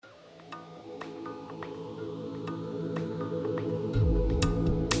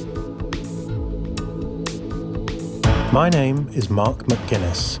My name is Mark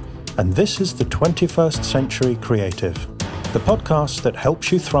McGuinness, and this is the 21st Century Creative, the podcast that helps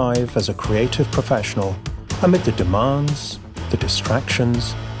you thrive as a creative professional amid the demands, the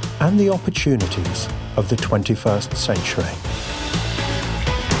distractions, and the opportunities of the 21st century.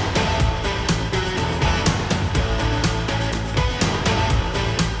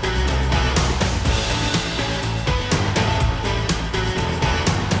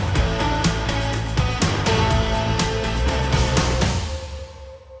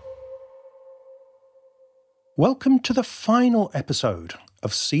 Welcome to the final episode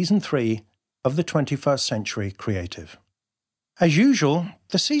of Season 3 of the 21st Century Creative. As usual,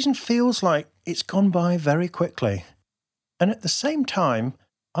 the season feels like it's gone by very quickly. And at the same time,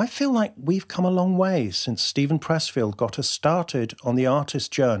 I feel like we've come a long way since Stephen Pressfield got us started on the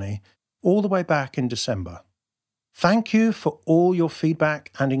artist journey all the way back in December. Thank you for all your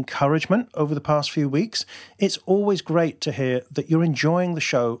feedback and encouragement over the past few weeks. It's always great to hear that you're enjoying the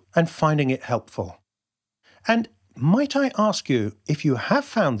show and finding it helpful. And might I ask you, if you have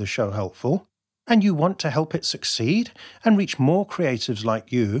found the show helpful and you want to help it succeed and reach more creatives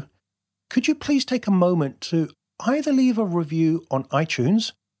like you, could you please take a moment to either leave a review on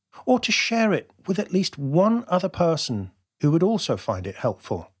iTunes or to share it with at least one other person who would also find it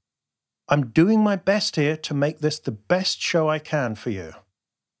helpful? I'm doing my best here to make this the best show I can for you,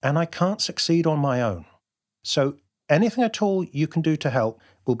 and I can't succeed on my own. So anything at all you can do to help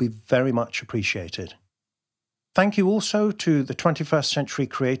will be very much appreciated. Thank you also to the 21st Century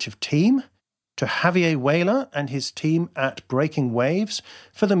Creative team, to Javier Whaler and his team at Breaking Waves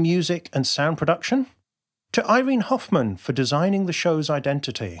for the music and sound production, to Irene Hoffman for designing the show's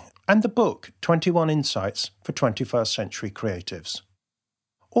identity and the book 21 Insights for 21st Century Creatives.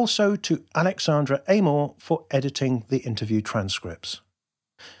 Also to Alexandra Amor for editing the interview transcripts.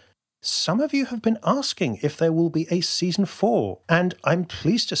 Some of you have been asking if there will be a Season 4, and I'm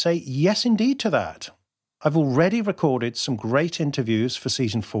pleased to say yes indeed to that. I've already recorded some great interviews for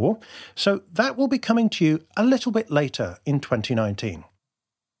Season 4, so that will be coming to you a little bit later in 2019.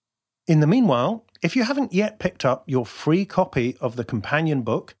 In the meanwhile, if you haven't yet picked up your free copy of the companion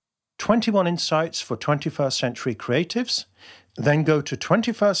book, 21 Insights for 21st Century Creatives, then go to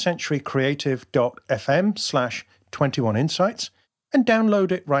 21stcenturycreative.fm/21insights and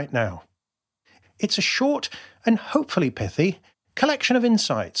download it right now. It's a short and hopefully pithy collection of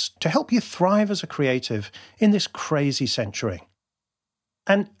insights to help you thrive as a creative in this crazy century.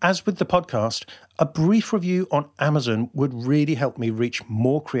 And as with the podcast, a brief review on Amazon would really help me reach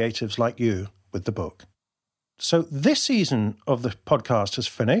more creatives like you with the book. So this season of the podcast has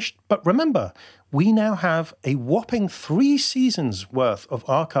finished, but remember, we now have a whopping 3 seasons worth of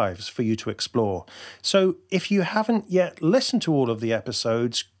archives for you to explore. So if you haven't yet listened to all of the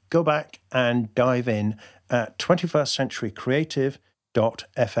episodes, go back and dive in at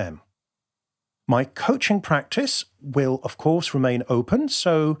 21stcenturycreative.fm. My coaching practice will, of course, remain open,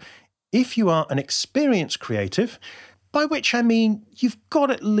 so if you are an experienced creative, by which I mean you've got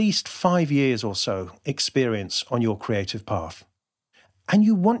at least 5 years or so experience on your creative path, and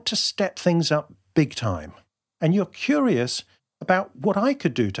you want to step things up big time, and you're curious about what I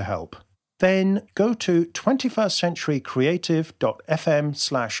could do to help, then go to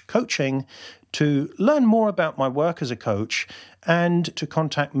 21stcenturycreative.fm/coaching to learn more about my work as a coach and to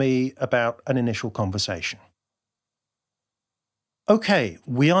contact me about an initial conversation. Okay,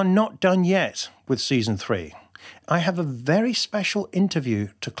 we are not done yet with Season 3. I have a very special interview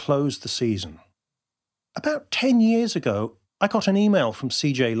to close the season. About 10 years ago, I got an email from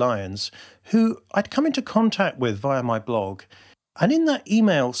Lyons, who I'd come into contact with via my blog. And in that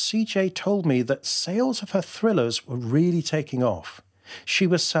email, CJ told me that sales of her thrillers were really taking off. She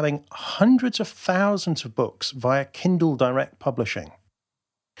was selling hundreds of thousands of books via Kindle Direct Publishing.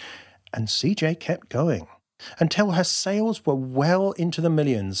 And CJ kept going until her sales were well into the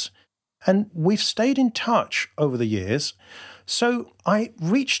millions. And we've stayed in touch over the years. So I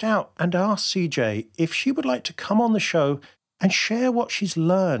reached out and asked CJ if she would like to come on the show and share what she's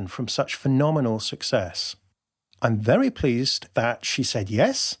learned from such phenomenal success. I'm very pleased that she said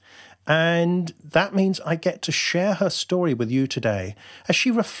yes, and that means I get to share her story with you today as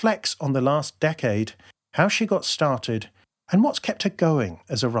she reflects on the last decade, how she got started, and what's kept her going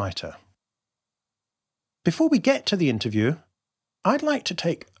as a writer. Before we get to the interview, I'd like to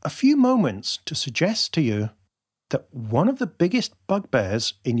take a few moments to suggest to you that one of the biggest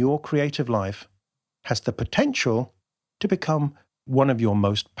bugbears in your creative life has the potential to become one of your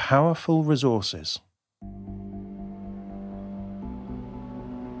most powerful resources.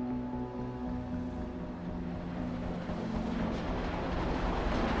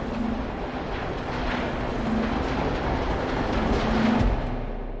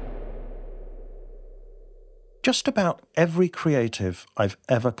 Just about every creative I've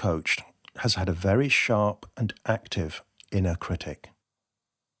ever coached has had a very sharp and active inner critic.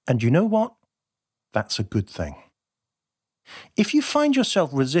 And you know what? That's a good thing. If you find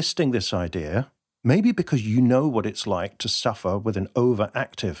yourself resisting this idea, maybe because you know what it's like to suffer with an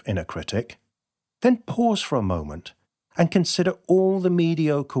overactive inner critic, then pause for a moment and consider all the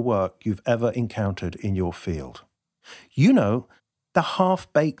mediocre work you've ever encountered in your field. You know, the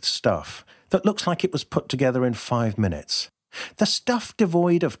half-baked stuff that looks like it was put together in 5 minutes. The stuff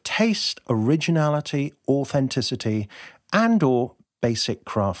devoid of taste, originality, authenticity, and/or basic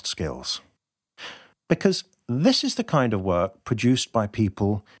craft skills. Because this is the kind of work produced by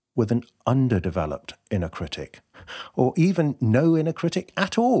people with an underdeveloped inner critic, or even no inner critic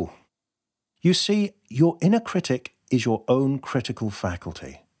at all. You see, your inner critic is your own critical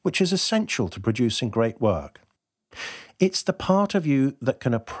faculty, which is essential to producing great work. It's the part of you that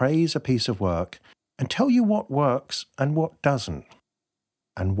can appraise a piece of work and tell you what works and what doesn't,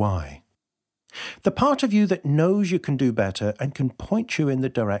 and why. The part of you that knows you can do better and can point you in the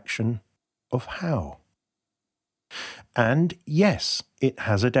direction of how. And yes, it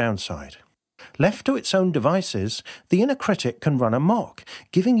has a downside. Left to its own devices, the inner critic can run amok,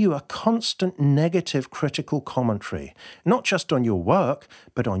 giving you a constant negative critical commentary, not just on your work,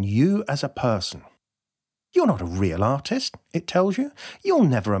 but on you as a person. You're not a real artist, it tells you. You'll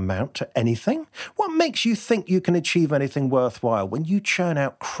never amount to anything. What makes you think you can achieve anything worthwhile when you churn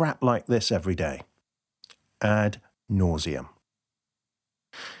out crap like this every day? Ad nauseam.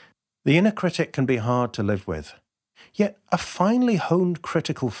 The inner critic can be hard to live with. Yet a finely honed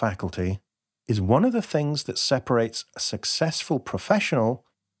critical faculty is one of the things that separates a successful professional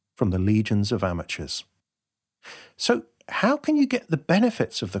from the legions of amateurs. So how can you get the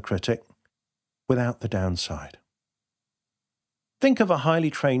benefits of the critic without the downside? Think of a highly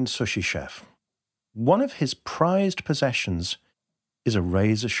trained sushi chef. One of his prized possessions is a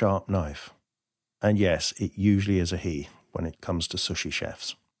razor-sharp knife. And yes, it usually is a he when it comes to sushi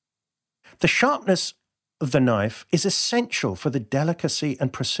chefs. The sharpness of the knife is essential for the delicacy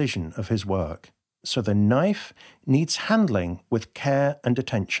and precision of his work, so the knife needs handling with care and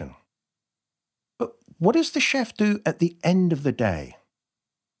attention. But what does the chef do at the end of the day?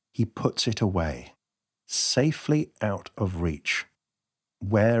 He puts it away, safely out of reach,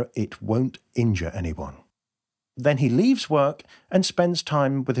 where it won't injure anyone. Then he leaves work and spends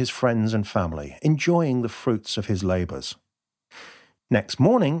time with his friends and family, enjoying the fruits of his labours. Next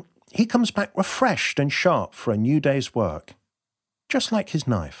morning, he comes back refreshed and sharp for a new day's work, just like his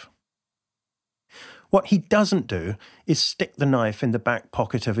knife. What he doesn't do is stick the knife in the back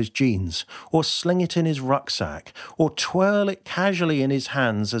pocket of his jeans, or sling it in his rucksack, or twirl it casually in his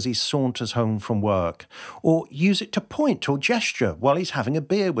hands as he saunters home from work, or use it to point or gesture while he's having a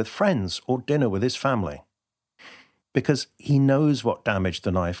beer with friends or dinner with his family. Because he knows what damage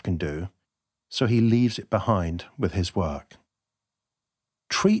the knife can do, so he leaves it behind with his work.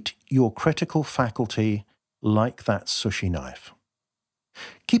 Treat your critical faculty like that sushi knife.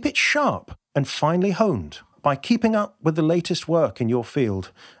 Keep it sharp and finely honed by keeping up with the latest work in your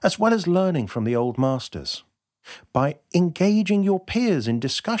field, as well as learning from the old masters. By engaging your peers in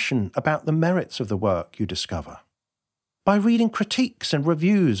discussion about the merits of the work you discover. By reading critiques and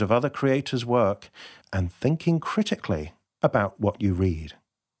reviews of other creators' work and thinking critically about what you read.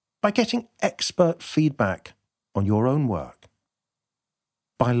 By getting expert feedback on your own work.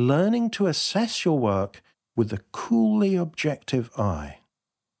 By learning to assess your work with a coolly objective eye,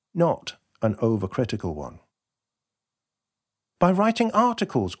 not an overcritical one. By writing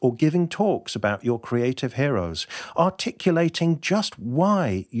articles or giving talks about your creative heroes, articulating just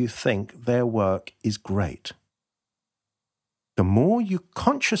why you think their work is great. The more you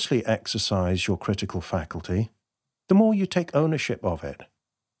consciously exercise your critical faculty, the more you take ownership of it,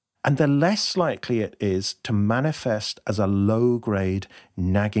 and the less likely it is to manifest as a low-grade,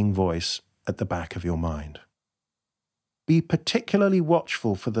 nagging voice at the back of your mind. Be particularly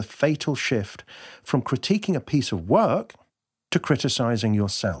watchful for the fatal shift from critiquing a piece of work to criticizing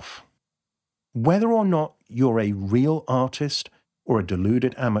yourself. Whether or not you're a real artist or a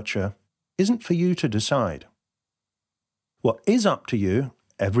deluded amateur isn't for you to decide. What is up to you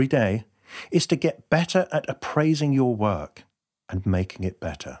every day is to get better at appraising your work and making it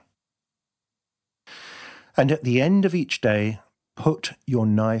better. And at the end of each day, put your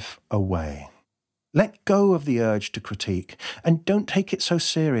knife away. Let go of the urge to critique and don't take it so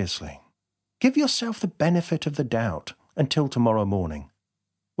seriously. Give yourself the benefit of the doubt until tomorrow morning,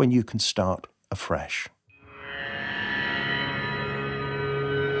 when you can start afresh.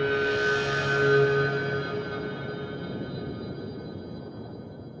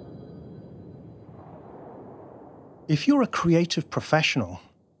 If you're a creative professional,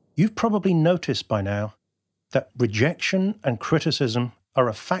 you've probably noticed by now that rejection and criticism are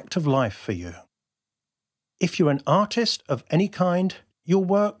a fact of life for you. If you're an artist of any kind, your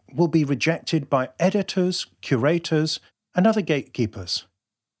work will be rejected by editors, curators, and other gatekeepers.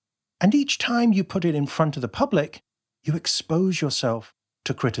 And each time you put it in front of the public, you expose yourself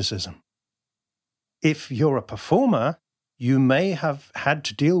to criticism. If you're a performer, you may have had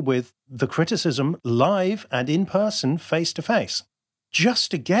to deal with the criticism live and in person, face to face.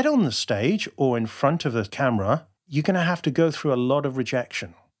 Just to get on the stage or in front of the camera, you're going to have to go through a lot of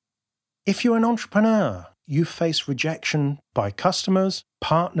rejection. If you're an entrepreneur, you face rejection by customers,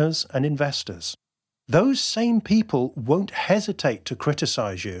 partners, and investors. Those same people won't hesitate to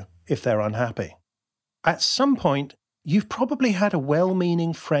criticize you if they're unhappy. At some point, you've probably had a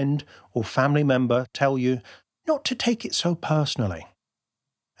well-meaning friend or family member tell you not to take it so personally.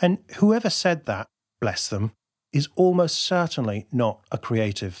 And whoever said that, bless them, is almost certainly not a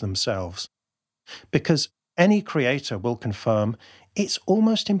creative themselves. Because any creator will confirm it's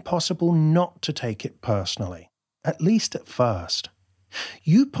almost impossible not to take it personally, at least at first.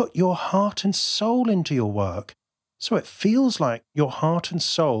 You put your heart and soul into your work, so it feels like your heart and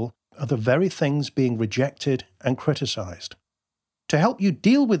soul are the very things being rejected and criticized. To help you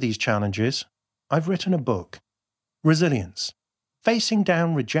deal with these challenges, I've written a book, Resilience, Facing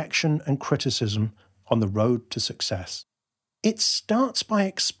Down Rejection and Criticism on the Road to Success. It starts by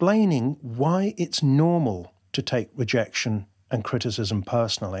explaining why it's normal to take rejection and criticism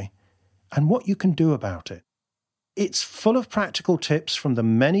personally, and what you can do about it. It's full of practical tips from the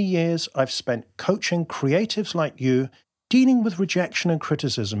many years I've spent coaching creatives like you dealing with rejection and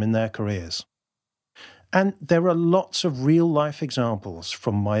criticism in their careers. And there are lots of real-life examples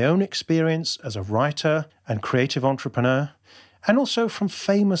from my own experience as a writer and creative entrepreneur, and also from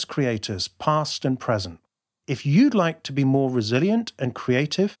famous creators, past and present. If you'd like to be more resilient and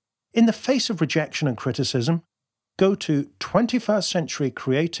creative in the face of rejection and criticism, go to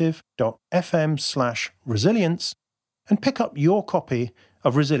 21stcenturycreative.fm/resilience and pick up your copy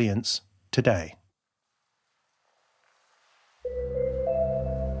of Resilience today.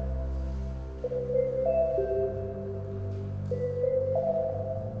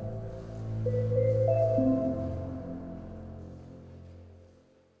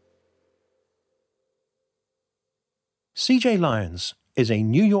 C.J. Lyons is a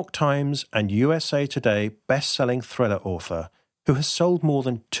New York Times and USA Today best-selling thriller author who has sold more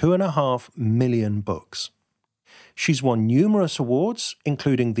than 2.5 million books. She's won numerous awards,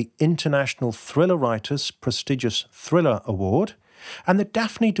 including the International Thriller Writers' prestigious Thriller Award and the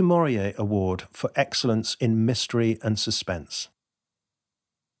Daphne du Maurier Award for Excellence in Mystery and Suspense.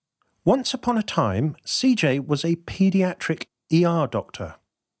 Once upon a time, CJ was a pediatric ER doctor.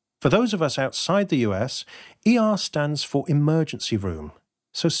 For those of us outside the US, ER stands for emergency room,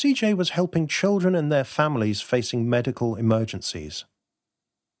 so CJ was helping children and their families facing medical emergencies.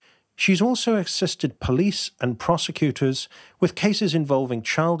 She's also assisted police and prosecutors with cases involving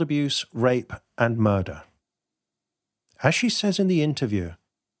child abuse, rape, and murder. As she says in the interview,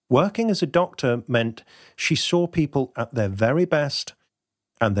 working as a doctor meant she saw people at their very best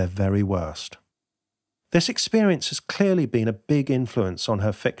and their very worst. This experience has clearly been a big influence on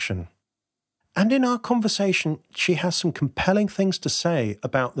her fiction. And in our conversation, she has some compelling things to say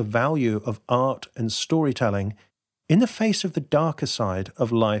about the value of art and storytelling in the face of the darker side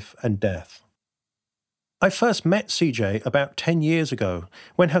of life and death. I first met CJ about 10 years ago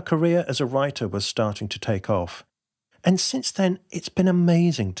when her career as a writer was starting to take off. And since then, it's been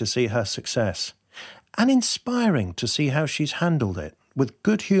amazing to see her success and inspiring to see how she's handled it with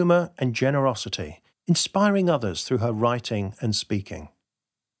good humour and generosity, inspiring others through her writing and speaking.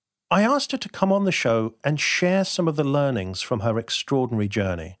 I asked her to come on the show and share some of the learnings from her extraordinary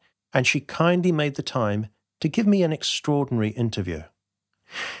journey, and she kindly made the time to give me an extraordinary interview.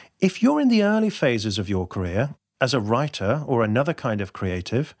 If you're in the early phases of your career, as a writer or another kind of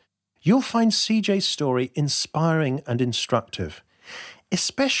creative, you'll find CJ's story inspiring and instructive,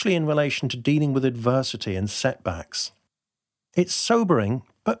 especially in relation to dealing with adversity and setbacks. It's sobering,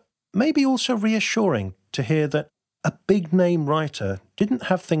 but maybe also reassuring to hear that a big-name writer didn't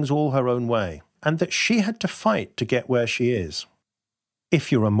have things all her own way, and that she had to fight to get where she is. If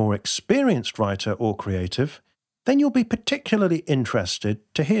you're a more experienced writer or creative, then you'll be particularly interested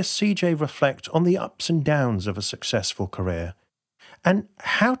to hear CJ reflect on the ups and downs of a successful career, and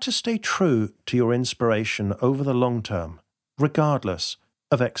how to stay true to your inspiration over the long term, regardless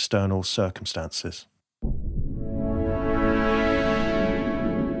of external circumstances.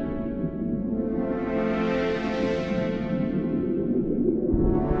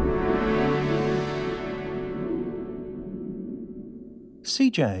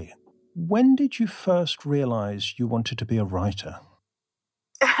 CJ, when did you first realize you wanted to be a writer?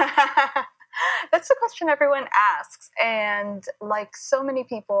 That's the question everyone asks. And like so many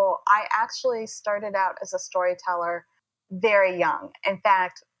people, I actually started out as a storyteller very young. In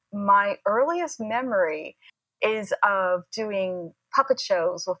fact, my earliest memory is of doing puppet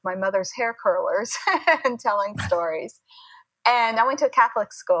shows with my mother's hair curlers and telling stories. And I went to a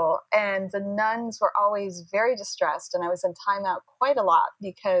Catholic school, and the nuns were always very distressed, and I was in timeout quite a lot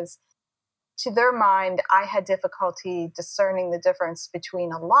because to their mind, I had difficulty discerning the difference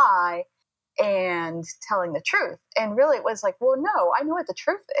between a lie and telling the truth. And really, it was like, well, no, I know what the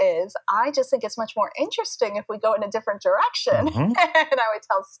truth is. I just think it's much more interesting if we go in a different direction. Mm-hmm. And I would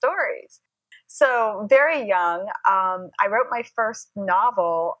tell stories. So, very young, I wrote my first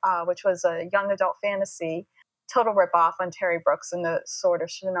novel, which was a young adult fantasy, total ripoff on Terry Brooks and the Sword of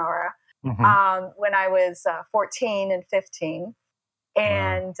Shannara, when I was 14 and 15.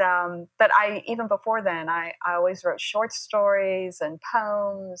 And but I even before then I always wrote short stories and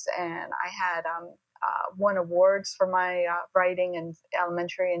poems, and I had won awards for my writing in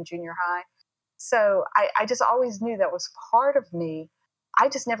elementary and junior high. So I just always knew that was part of me. I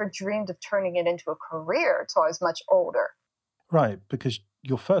just never dreamed of turning it into a career until I was much older. Right, because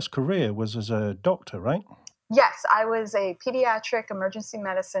your first career was as a doctor, right? Yes, I was a pediatric emergency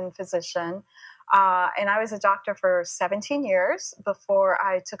medicine physician. And I was a doctor for 17 years before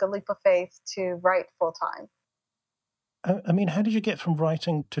I took a leap of faith to write full time. I mean, how did you get from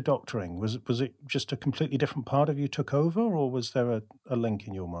writing to doctoring? Was it just a completely different part of you took over, or was there a link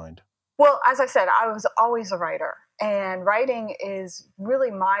in your mind? Well, as I said, I was always a writer. And writing is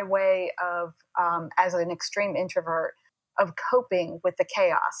really my way of, as an extreme introvert, of coping with the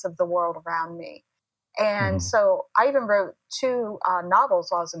chaos of the world around me. And so I even wrote two novels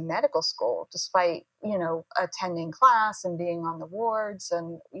while I was in medical school, despite, attending class and being on the wards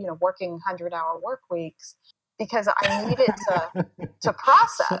and, working 100-hour work weeks, because I needed to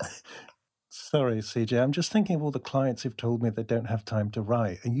process. Sorry, CJ. I'm just thinking of all the clients who've told me they don't have time to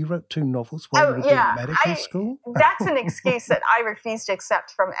write. And you wrote two novels while you were doing medical school? That's an excuse that I refuse to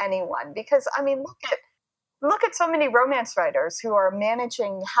accept from anyone, because, I mean, look at so many romance writers who are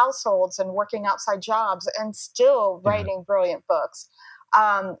managing households and working outside jobs and still writing brilliant books.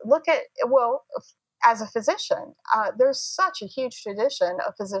 As a physician, there's such a huge tradition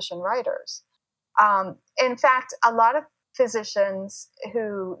of physician writers. In fact, a lot of physicians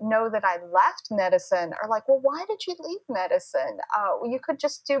who know that I left medicine are like, well, why did you leave medicine? You could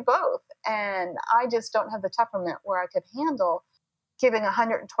just do both. And I just don't have the temperament where I could handle giving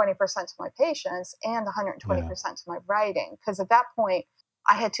 120% to my patients and 120% to my writing. Because at that point,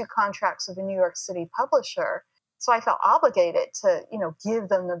 I had two contracts with a New York City publisher. So I felt obligated to, give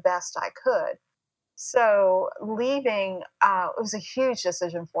them the best I could. So leaving, it was a huge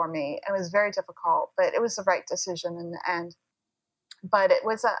decision for me. It was very difficult, but it was the right decision in the end. But it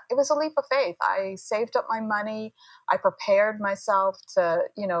was a leap of faith. I saved up my money. I prepared myself to,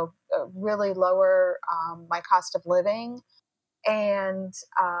 really lower my cost of living. And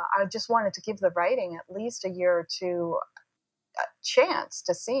I just wanted to give the writing at least a year or two a chance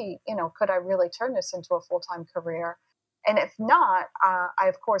to see, could I really turn this into a full-time career? And if not, I,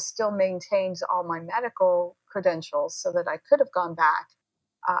 of course, still maintained all my medical credentials so that I could have gone back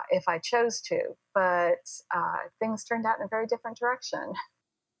if I chose to. But things turned out in a very different direction.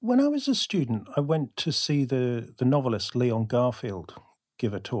 When I was a student, I went to see the novelist Leon Garfield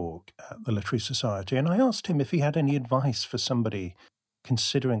give a talk at the Literary Society, and I asked him if he had any advice for somebody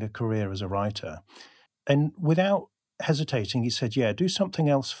considering a career as a writer. And without hesitating, he said, do something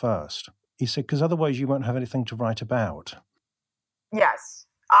else first. He said, because otherwise you won't have anything to write about. Yes.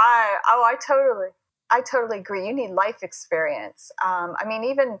 I totally agree. You need life experience.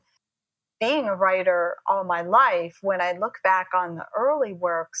 Even being a writer all my life, when I look back on the early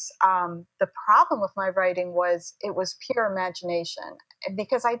works, the problem with my writing was it was pure imagination,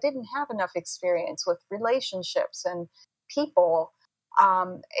 because I didn't have enough experience with relationships and people.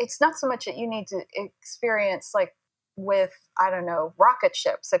 It's not so much that you need to experience like with, I don't know, rocket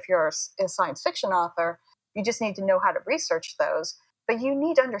ships. If you're a science fiction author, you just need to know how to research those. But you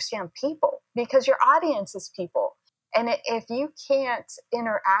need to understand people, because your audience is people. And if you can't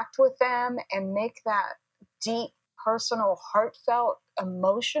interact with them and make that deep, personal, heartfelt,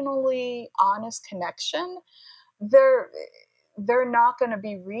 emotionally honest connection, they're not going to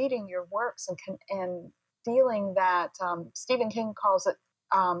be reading your works and feeling that Stephen King calls it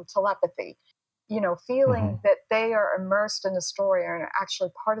telepathy. Feeling that they are immersed in the story and are actually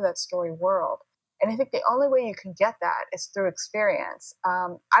part of that story world. And I think the only way you can get that is through experience.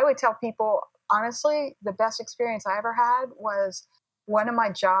 I would tell people, honestly, the best experience I ever had was one of my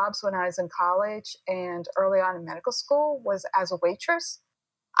jobs when I was in college and early on in medical school was as a waitress.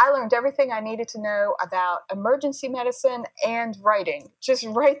 I learned everything I needed to know about emergency medicine and writing, just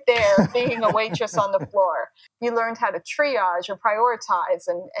right there, being a waitress on the floor. You learned how to triage or prioritize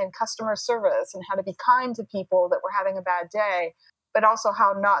and customer service and how to be kind to people that were having a bad day, but also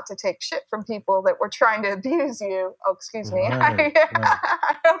how not to take shit from people that were trying to abuse you. Oh, excuse me. Right.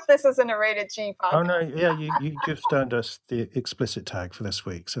 I hope this isn't a rated G podcast. Oh, no, yeah, you just earned us the explicit tag for this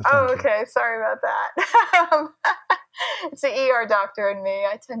week, so thank Oh, you. okay. Sorry about that. It's the ER doctor in me.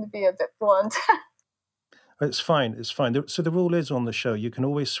 I tend to be a bit blunt. It's fine. So the rule is on the show, you can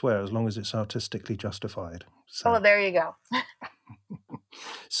always swear as long as it's artistically justified. So. Oh, there you go.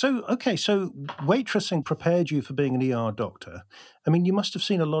 So waitressing prepared you for being an ER doctor. I mean, you must have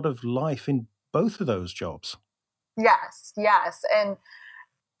seen a lot of life in both of those jobs. Yes. And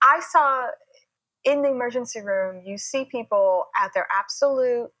I saw in the emergency room, you see people at their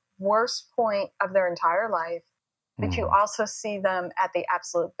absolute worst point of their entire life, but you also see them at the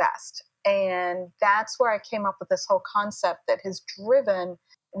absolute best. And that's where I came up with this whole concept that has driven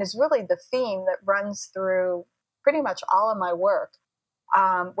and is really the theme that runs through pretty much all of my work,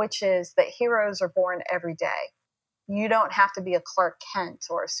 which is that heroes are born every day. You don't have to be a Clark Kent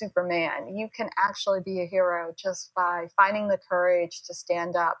or a Superman. You can actually be a hero just by finding the courage to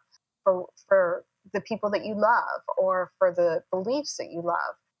stand up for the people that you love or for the beliefs that you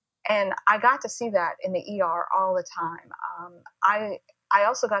love. And I got to see that in the ER all the time. I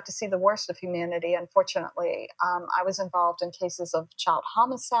also got to see the worst of humanity, unfortunately. I was involved in cases of child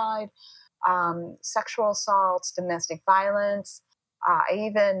homicide, sexual assaults, domestic violence. I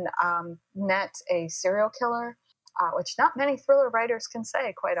even met a serial killer, which not many thriller writers can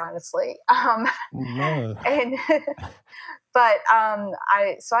say, quite honestly. No. But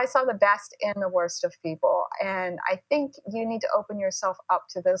I saw the best and the worst of people. And I think you need to open yourself up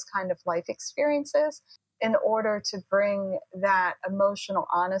to those kind of life experiences in order to bring that emotional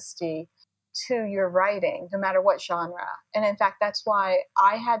honesty to your writing, no matter what genre. And in fact, that's why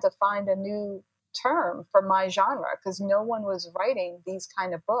I had to find a new term for my genre, because no one was writing these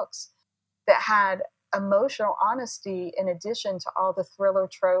kind of books that had emotional honesty in addition to all the thriller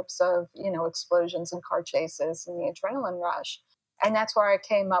tropes of, explosions and car chases and the adrenaline rush. And that's where I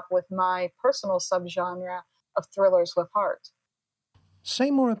came up with my personal subgenre of thrillers with heart. Say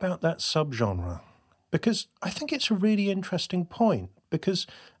more about that subgenre, because I think it's a really interesting point, because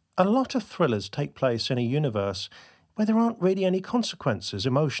a lot of thrillers take place in a universe where there aren't really any consequences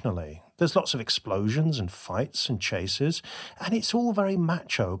emotionally. There's lots of explosions and fights and chases, and it's all very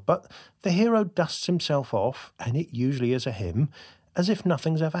macho, but the hero dusts himself off, and it usually is a him, as if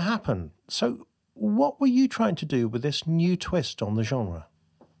nothing's ever happened. So what were you trying to do with this new twist on the genre?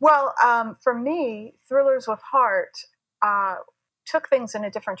 Well, for me, Thrillers with Heart took things in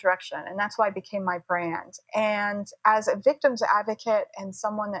a different direction, and that's why it became my brand. And as a victims advocate and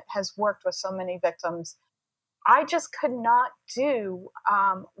someone that has worked with so many victims, I just could not do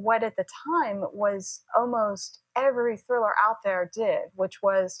what at the time was almost every thriller out there did, which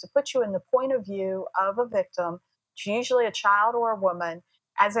was to put you in the point of view of a victim, usually a child or a woman,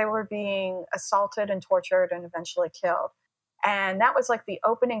 as they were being assaulted and tortured and eventually killed. And that was like the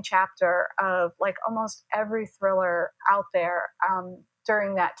opening chapter of like almost every thriller out there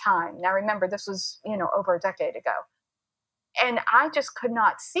during that time. Now, remember, this was, over a decade ago. And I just could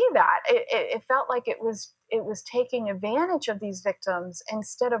not see that. It felt like it was taking advantage of these victims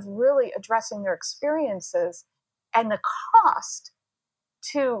instead of really addressing their experiences and the cost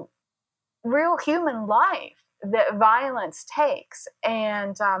to real human life that violence takes.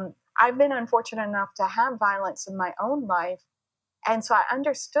 And I've been unfortunate enough to have violence in my own life. And so I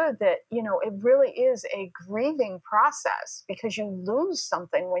understood that, it really is a grieving process because you lose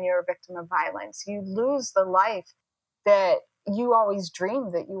something when you're a victim of violence. You lose the life that you always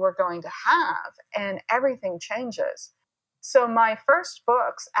dreamed that you were going to have, and everything changes. So my first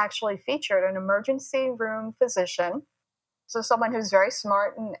books actually featured an emergency room physician, so someone who's very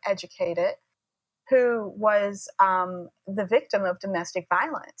smart and educated, who was the victim of domestic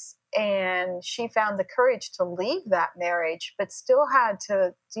violence. And she found the courage to leave that marriage, but still had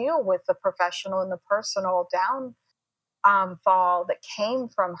to deal with the professional and the personal downfall that came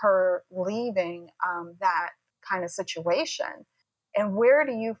from her leaving that kind of situation. And where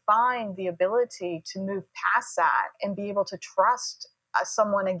do you find the ability to move past that and be able to trust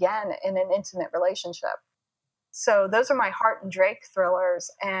someone again in an intimate relationship? So those are my Hart and Drake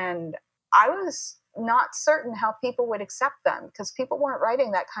thrillers. And I was not certain how people would accept them because people weren't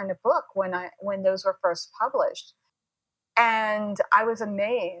writing that kind of book when those were first published. And I was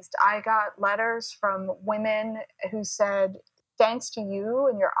amazed. I got letters from women who said thanks to you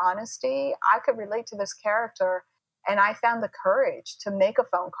and your honesty, I could relate to this character. And I found the courage to make a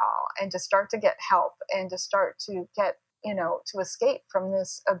phone call and to start to get help and to start to get, to escape from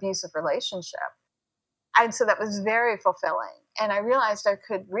this abusive relationship. And so that was very fulfilling. And I realized I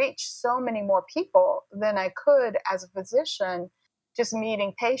could reach so many more people than I could as a physician, just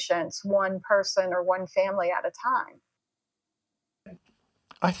meeting patients, one person or one family at a time.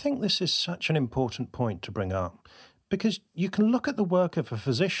 I think this is such an important point to bring up because you can look at the work of a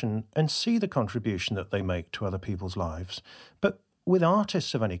physician and see the contribution that they make to other people's lives. But with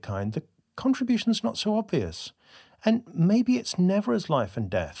artists of any kind, the contribution's not so obvious. And maybe it's never as life and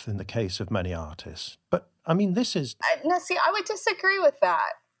death in the case of many artists. But I mean, this is... No, see, I would disagree with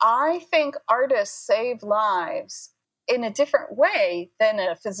that. I think artists save lives in a different way than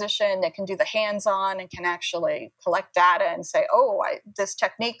a physician that can do the hands-on and can actually collect data and say, oh, this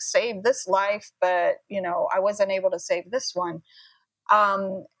technique saved this life, but, I wasn't able to save this one.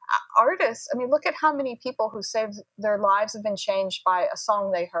 Artists, I mean, look at how many people who saved their lives have been changed by a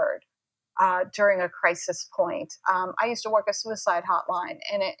song they heard during a crisis point. I used to work a suicide hotline,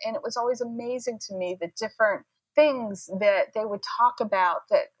 and it was always amazing to me the different things that they would talk about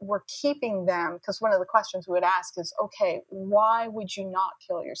that were keeping them, because one of the questions we would ask is, okay, why would you not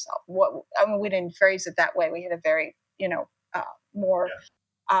kill yourself? We didn't phrase it that way. We had a very, more,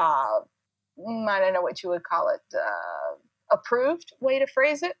 I don't know what you would call it, approved way to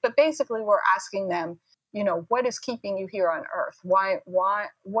phrase it. But basically we're asking them, what is keeping you here on earth?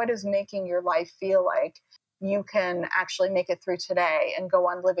 What is making your life feel like you can actually make it through today and go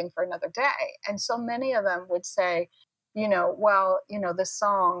on living for another day? And so many of them would say, this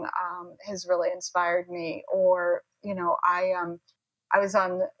song has really inspired me. Or, I was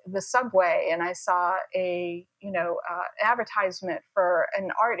on the subway and I saw a, advertisement for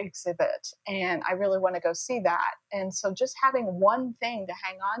an art exhibit, and I really want to go see that. And so just having one thing to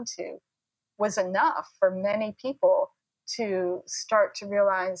hang on to was enough for many people to start to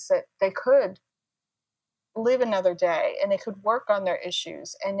realize that they could live another day and they could work on their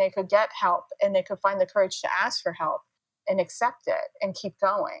issues and they could get help and they could find the courage to ask for help and accept it and keep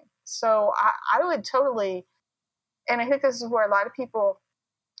going. So I would totally, and I think this is where a lot of people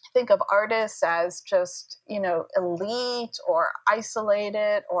think of artists as just, elite or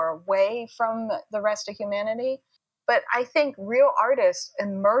isolated or away from the rest of humanity. But I think real artists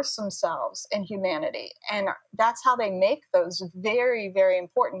immerse themselves in humanity, and that's how they make those very, very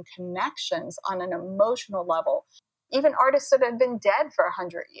important connections on an emotional level. Even artists that have been dead for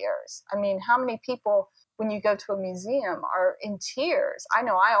 100 years. I mean, how many people, when you go to a museum, are in tears? I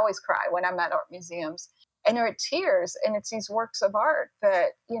know I always cry when I'm at art museums, and they're in tears, and it's these works of art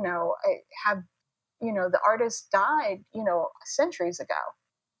that, have, the artist died, centuries ago.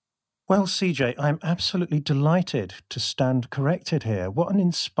 Well, CJ, I'm absolutely delighted to stand corrected here. What an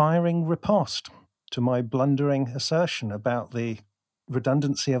inspiring riposte to my blundering assertion about the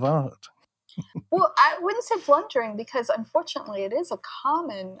redundancy of art. Well, I wouldn't say blundering because, unfortunately, it is a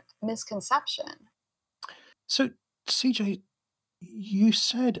common misconception. So, CJ, you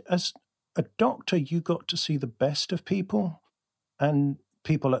said as a doctor you got to see the best of people and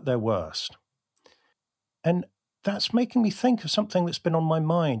people at their worst. And that's making me think of something that's been on my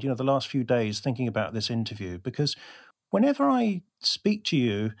mind, the last few days thinking about this interview, because whenever I speak to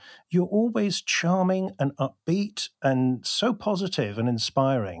you, you're always charming and upbeat and so positive and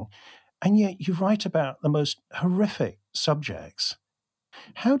inspiring, and yet you write about the most horrific subjects.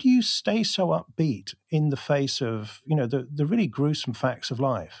 How do you stay so upbeat in the face of, the really gruesome facts of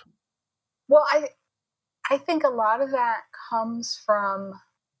life? Well, I think a lot of that comes from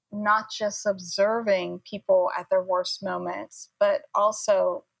not just observing people at their worst moments, but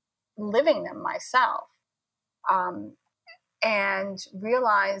also living them myself, and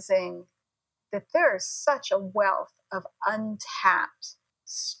realizing that there is such a wealth of untapped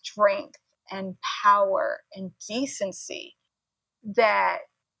strength and power and decency that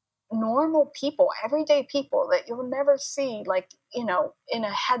normal people, everyday people that you'll never see, like, in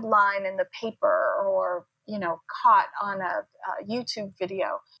a headline in the paper or, caught on a YouTube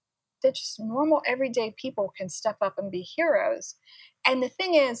video, that just normal everyday people can step up and be heroes. And the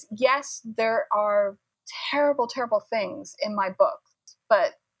thing is, yes, there are terrible, terrible things in my books,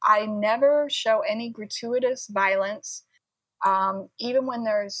 but I never show any gratuitous violence, even when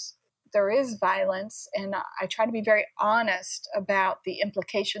there is violence, and I try to be very honest about the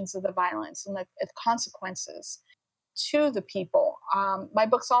implications of the violence and the consequences to the people. My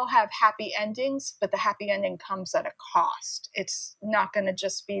books all have happy endings, but the happy ending comes at a cost. It's not going to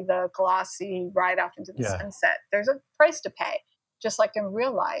just be the glossy ride off into the sunset. There's a price to pay, just like in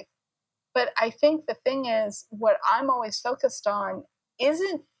real life. But I think the thing is, what I'm always focused on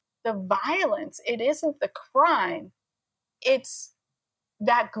isn't the violence, it isn't the crime, it's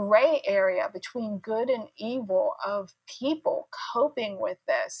that gray area between good and evil of people coping with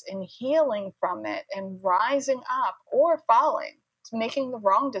this and healing from it and rising up or falling, making the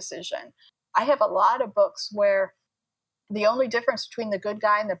wrong decision. I have a lot of books where the only difference between the good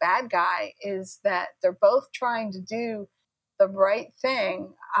guy and the bad guy is that they're both trying to do the right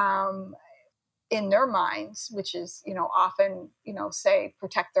thing in their minds, which is, often, say,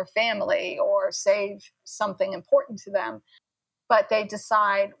 protect their family or save something important to them. But they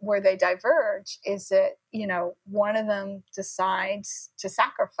decide where they diverge is that, one of them decides to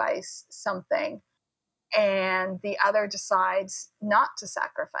sacrifice something and the other decides not to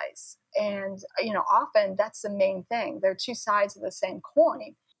sacrifice. And, often that's the main thing. They're two sides of the same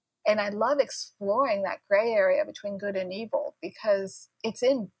coin. And I love exploring that gray area between good and evil because it's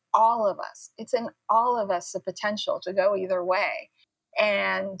in all of us. It's in all of us the potential to go either way.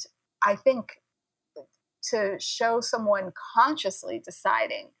 And I think to show someone consciously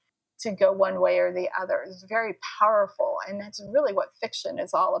deciding to go one way or the other is very powerful. And that's really what fiction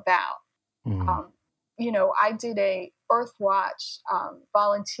is all about. Um, I did a Earthwatch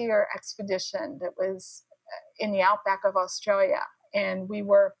volunteer expedition that was in the outback of Australia. And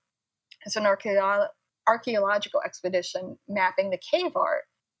it's an archaeological expedition mapping the cave art.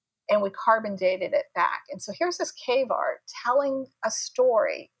 And we carbon dated it back. And so here's this cave art telling a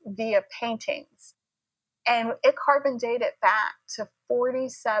story via paintings. And it carbon dated back to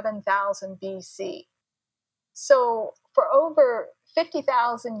 47,000 BC. So for over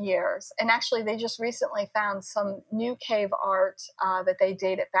 50,000 years, and actually they just recently found some new cave art that they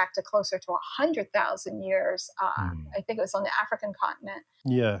dated back to closer to 100,000 years. I think it was on the African continent.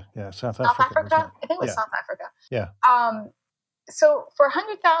 Yeah, South South Africa. I think it was South Africa. Yeah. So for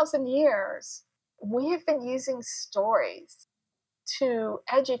 100,000 years, we have been using stories to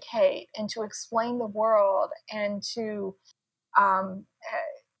educate and to explain the world and to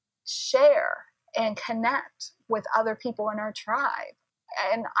share and connect with other people in our tribe.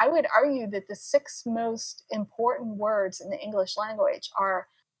 And I would argue that the 6 most important words in the English language are,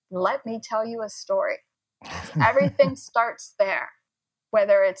 let me tell you a story. Everything starts there,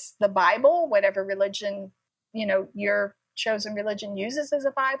 whether it's the Bible, whatever religion, your chosen religion uses as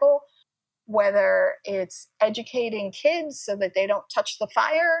a Bible, whether it's educating kids so that they don't touch the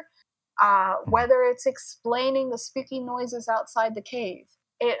fire, whether it's explaining the spooky noises outside the cave.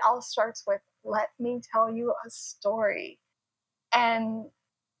 It all starts with, let me tell you a story. And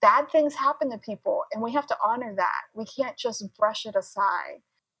bad things happen to people, and we have to honor that. We can't just brush it aside.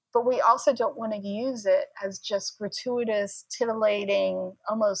 But we also don't want to use it as just gratuitous, titillating,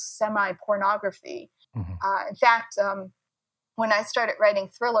 almost semi-pornography. In fact, when I started writing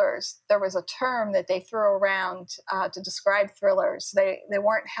thrillers, there was a term that they threw around to describe thrillers. They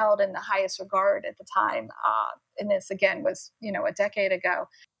weren't held in the highest regard at the time. And this, again, was, a decade ago.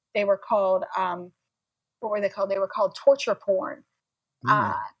 They were called, what were they called? They were called torture porn.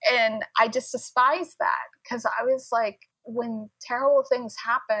 And I just despised that because I was like, when terrible things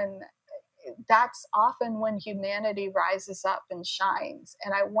happen, that's often when humanity rises up and shines.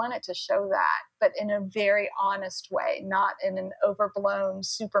 And I wanted to show that, but in a very honest way, not in an overblown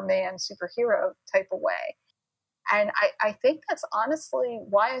Superman, superhero type of way. And I think that's honestly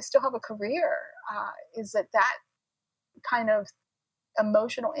why I still have a career, is that kind of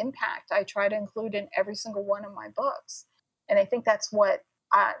emotional impact I try to include in every single one of my books. And I think that's what,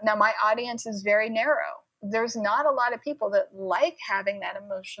 now my audience is very narrow. There's not a lot of people that like having that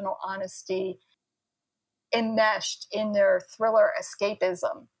emotional honesty enmeshed in their thriller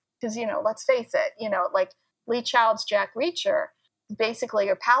escapism. Because, let's face it, like Lee Child's Jack Reacher, basically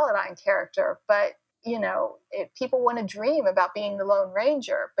a Paladin character, but, people want to dream about being the Lone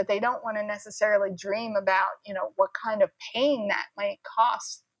Ranger, but they don't want to necessarily dream about, what kind of pain that might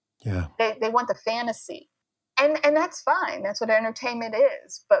cost. Yeah. They want the fantasy. And that's fine. That's what entertainment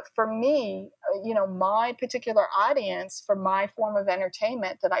is. But for me, my particular audience for my form of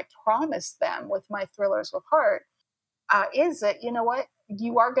entertainment that I promise them with my Thrillers with Heart is that,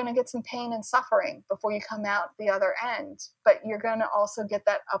 you are going to get some pain and suffering before you come out the other end. But you're going to also get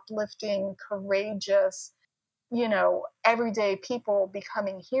that uplifting, courageous, everyday people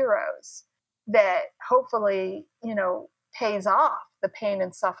becoming heroes that hopefully, pays off the pain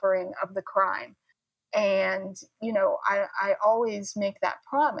and suffering of the crime. And, I always make that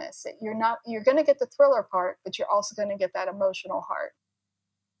promise that you're going to get the thriller part, but you're also going to get that emotional heart.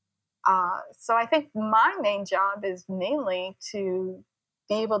 So I think my main job is mainly to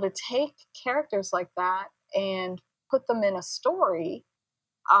be able to take characters like that and put them in a story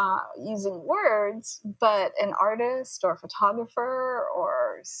using words, but an artist or photographer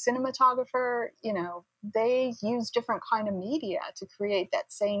or cinematographer, they use different kind of media to create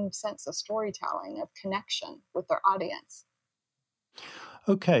that same sense of storytelling, of connection with their audience.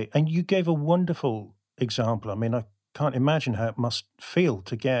 Okay, and you gave a wonderful example. I mean, I can't imagine how it must feel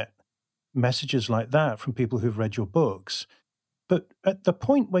to get messages like that from people who've read your books. But at the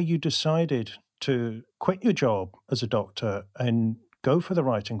point where you decided to quit your job as a doctor and go for the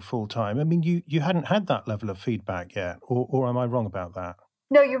writing full time, I mean, you hadn't had that level of feedback yet, or am I wrong about that?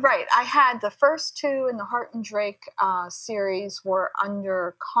 No, you're right. I had the first two in the Hart and Drake series were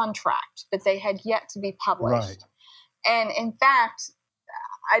under contract, but they had yet to be published. Right. And in fact,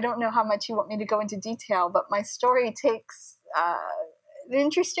 I don't know how much you want me to go into detail, but my story takes an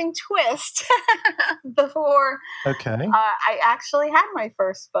interesting twist before I actually had my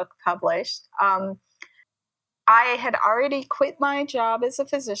first book published. I had already quit my job as a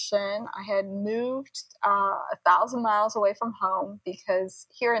physician. I had moved 1,000 miles away from home because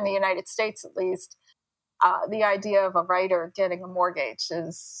here in the United States, at least, the idea of a writer getting a mortgage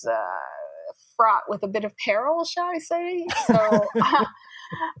is fraught with a bit of peril, shall I say. So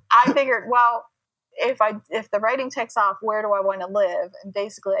I figured, well, if the writing takes off, where do I want to live? And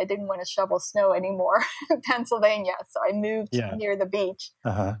basically, I didn't want to shovel snow anymore in Pennsylvania, so I moved near the beach.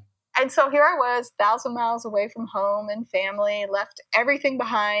 Uh-huh. And so here I was, 1,000 miles away from home and family, left everything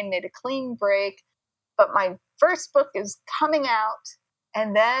behind, made a clean break. But my first book is coming out,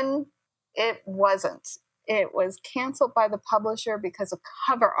 and then it wasn't. It was canceled by the publisher because of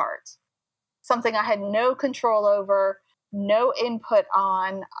cover art, something I had no control over, no input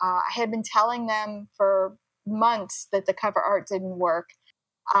on. I had been telling them for months that the cover art didn't work.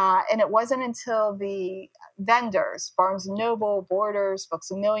 And it wasn't until the vendors, Barnes & Noble, Borders, Books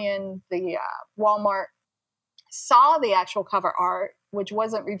A Million, the Walmart, saw the actual cover art, which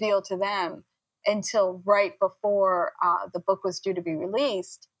wasn't revealed to them until right before the book was due to be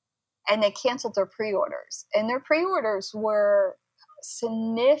released. And they canceled their pre-orders. And their pre-orders were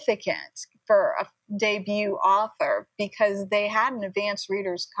significant for a debut author because they had an advanced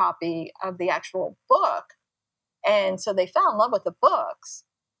reader's copy of the actual book. And so they fell in love with the books.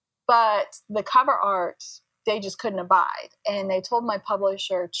 But the cover art, they just couldn't abide. And they told my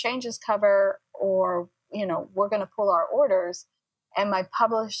publisher, change this cover or, we're going to pull our orders. And my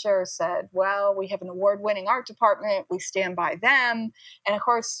publisher said, well, we have an award-winning art department. We stand by them. And of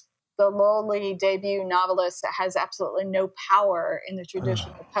course, the lowly debut novelist that has absolutely no power in the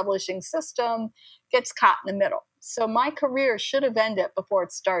traditional publishing system gets caught in the middle. So my career should have ended before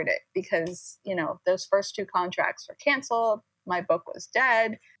it started because, those first two contracts were canceled. My book was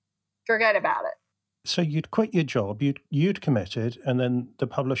dead. Forget about it. So you'd quit your job, you'd committed, and then the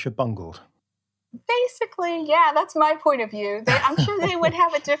publisher bungled. Basically, yeah, that's my point of view. I'm sure they would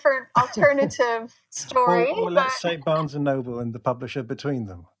have a different alternative story. Or let's say Barnes & Noble and the publisher between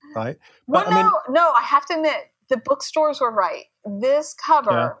them, right? But, no, I have to admit, the bookstores were right. This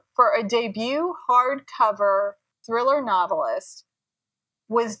cover for a debut hardcover thriller novelist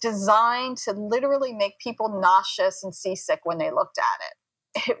was designed to literally make people nauseous and seasick when they looked at it.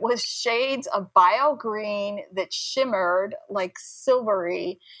 It was shades of bile green that shimmered like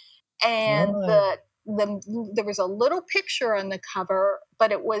silvery. And there was a little picture on the cover,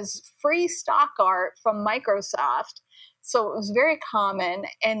 but it was free stock art from Microsoft. So it was very common.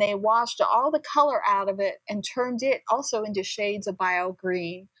 And they washed all the color out of it and turned it also into shades of bile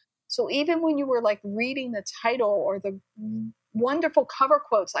green. So even when you were like reading the title or the wonderful cover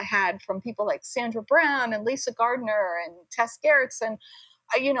quotes I had from people like Sandra Brown and Lisa Gardner and Tess Gerritsen,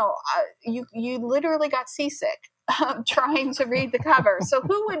 and you literally got seasick trying to read the cover. So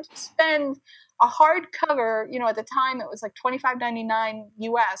who would spend a hardcover, at the time it was like $25.99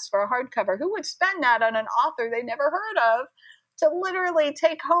 US for a hardcover. Who would spend that on an author they never heard of to literally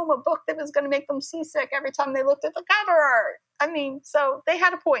take home a book that was going to make them seasick every time they looked at the cover art? I mean, so they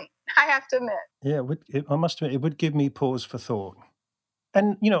had a point, I have to admit. Yeah, I must admit, it would give me pause for thought.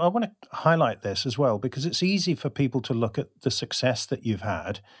 And, I want to highlight this as well, because it's easy for people to look at the success that you've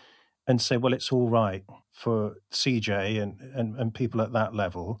had and say, well, it's all right for CJ and people at that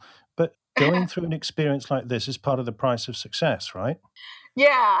level. But going through an experience like this is part of the price of success, right?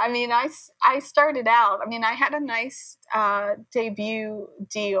 Yeah, I mean, I started out, I had a nice debut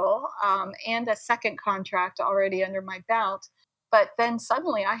deal and a second contract already under my belt, but then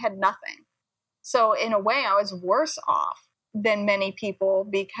suddenly I had nothing. So in a way, I was worse off than many people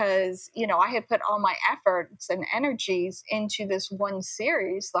because, I had put all my efforts and energies into this one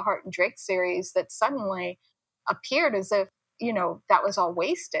series, the Hart and Drake series, that suddenly appeared as if, that was all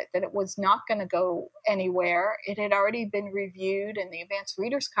wasted, that it was not going to go anywhere. It had already been reviewed and the advanced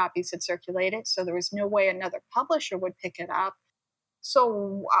readers copies had circulated. So there was no way another publisher would pick it up.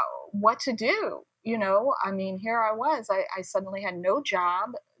 So what to do? Here I was, I suddenly had no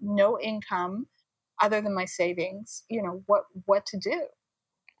job, no income other than my savings, what to do?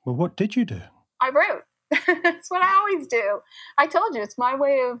 Well, what did you do? I wrote. That's what I always do. I told you, it's my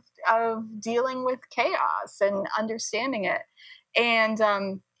way of dealing with chaos and understanding it.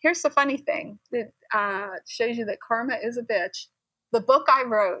 And here's the funny thing that shows you that karma is a bitch. The book I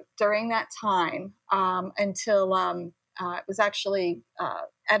wrote during that time until it was actually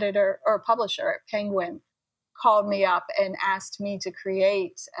editor or publisher at Penguin called me up and asked me to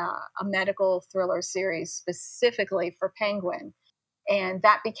create a medical thriller series specifically for Penguin. And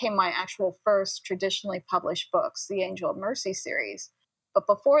that became my actual first traditionally published books, the Angel of Mercy series. But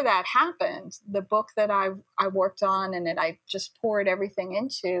before that happened, the book that I worked on and that I just poured everything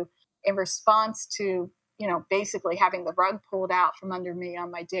into in response to, basically having the rug pulled out from under me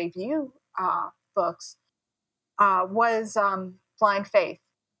on my debut books was Blind Faith.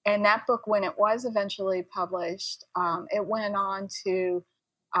 And that book, when it was eventually published, it went on to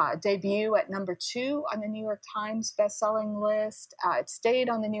debut at number 2 on the New York Times bestselling list. It stayed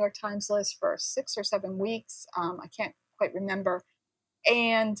on the New York Times list for 6 or 7 weeks. I can't quite remember.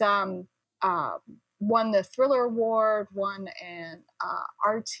 And won the Thriller Award, won an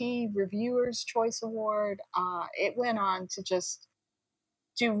RT Reviewer's Choice Award. It went on to just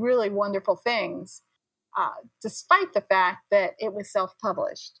do really wonderful things, despite the fact that it was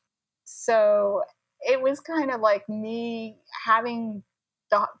self-published. So it was kind of like me having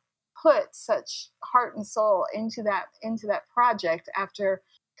put such heart and soul into that project after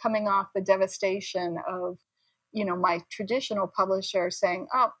coming off the devastation of, my traditional publisher saying,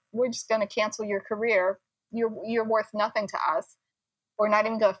 "Oh, we're just going to cancel your career. You're worth nothing to us. We're not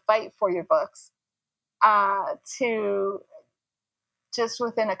even going to fight for your books." To just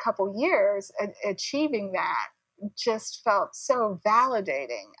within a couple years, achieving that just felt so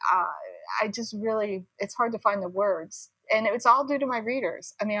validating. I just really, it's hard to find the words. And it was all due to my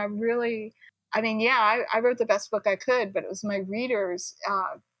readers. I wrote the best book I could, but it was my readers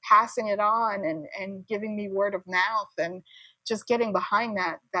passing it on and giving me word of mouth and just getting behind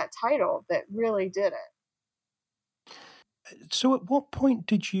that title that really did it. So at what point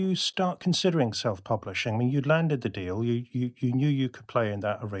did you start considering self-publishing? I mean, you'd landed the deal, you knew you could play in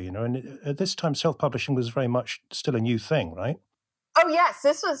that arena, and at this time self-publishing was very much still a new thing, right? Oh, yes.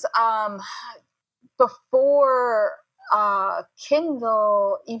 This was before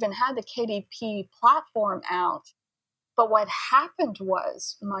Kindle even had the KDP platform out. But what happened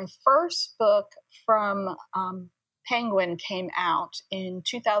was my first book from Penguin came out in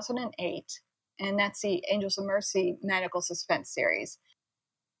 2008, and that's the Angels of Mercy Medical Suspense series.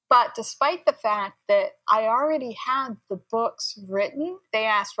 But despite the fact that I already had the books written, they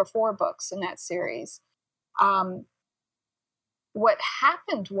asked for 4 books in that series. What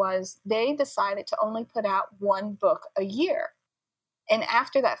happened was they decided to only put out 1 book a year. And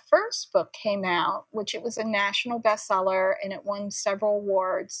after that first book came out, which it was a national bestseller and it won several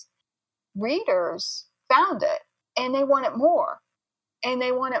awards, readers found it and they wanted more. And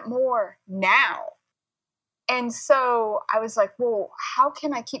they want it more now. And so I was like, well, how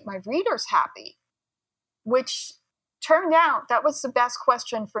can I keep my readers happy? Which turned out that was the best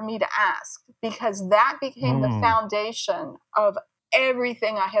question for me to ask, because that became the foundation of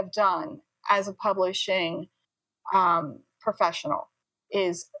everything I have done as a publishing professional,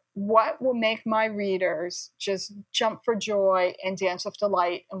 is what will make my readers just jump for joy and dance with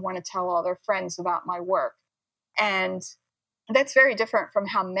delight and want to tell all their friends about my work. And that's very different from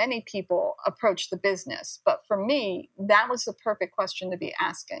how many people approach the business. But for me, that was the perfect question to be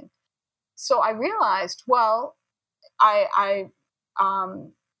asking. So I realized, well,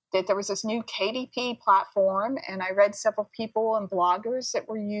 that there was this new KDP platform, and I read several people and bloggers that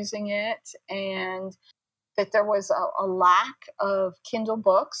were using it, and that there was a lack of Kindle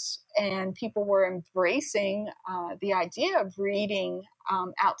books, and people were embracing the idea of reading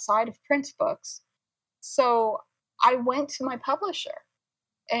outside of print books. So I went to my publisher,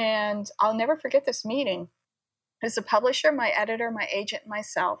 and I'll never forget this meeting. It was the publisher, my editor, my agent, and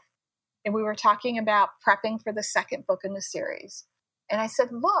myself. And we were talking about prepping for the second book in the series. And I said,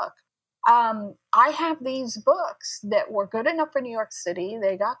 look, I have these books that were good enough for New York City.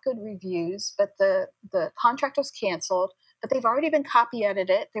 They got good reviews, but the contract was canceled, but they've already been copy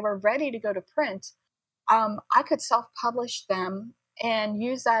edited. They were ready to go to print. I could self-publish them and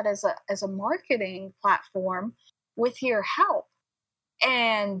use that as a marketing platform with your help.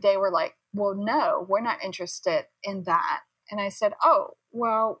 And they were like, well, no, we're not interested in that. And I said, oh,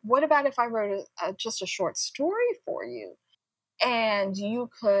 well, what about if I wrote just a short story for you and you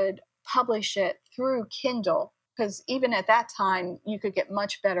could publish it through Kindle? Because even at that time, you could get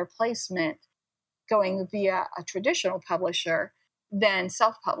much better placement going via a traditional publisher than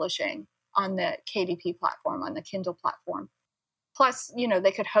self-publishing on the KDP platform, on the Kindle platform. Plus,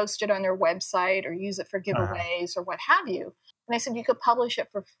 they could host it on their website or use it for giveaways or what have you. And I said, you could publish it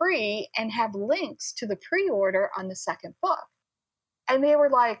for free and have links to the pre-order on the second book. And they were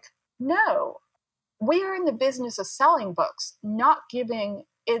like, no, we are in the business of selling books, not giving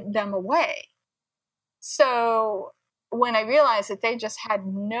them away. So when I realized that they just had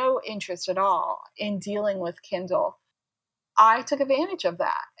no interest at all in dealing with Kindle, I took advantage of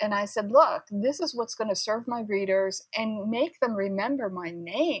that. And I said, look, this is what's going to serve my readers and make them remember my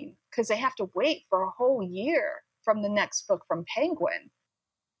name, because they have to wait for a whole year from the next book from Penguin.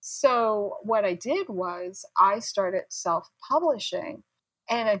 So what I did was I started self-publishing.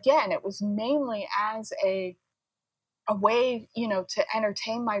 And again, it was mainly as a way, to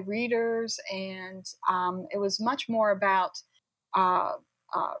entertain my readers. And it was much more about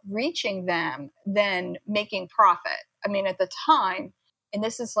reaching them than making profit. I mean, at the time, and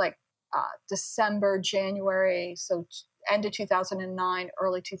this is like December, January, so end of 2009,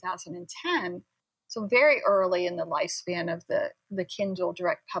 early 2010, so very early in the lifespan of the Kindle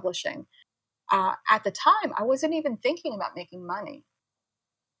direct publishing. At the time, I wasn't even thinking about making money.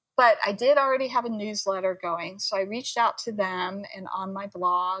 But I did already have a newsletter going, so I reached out to them and on my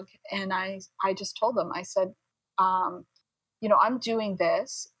blog, and I just told them, I said, I'm doing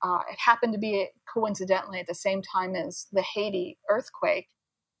this. It happened to be coincidentally at the same time as the Haiti earthquake.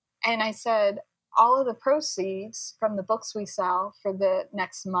 And I said, all of the proceeds from the books we sell for the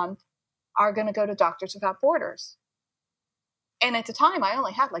next month are going to go to Doctors Without Borders. And at the time, I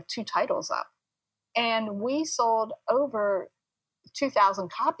only had like 2 titles up. And we sold over 2,000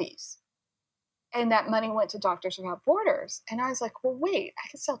 copies. And that money went to Doctors Without Borders. And I was like, well, wait, I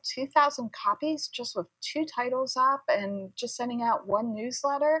could sell 2,000 copies just with 2 titles up and just sending out 1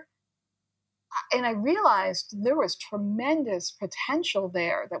 newsletter. And I realized there was tremendous potential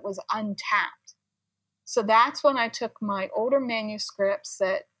there that was untapped. So that's when I took my older manuscripts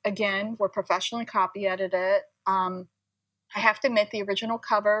that, again, were professionally copy edited. I have to admit, the original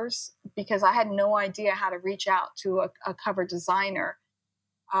covers, because I had no idea how to reach out to a cover designer.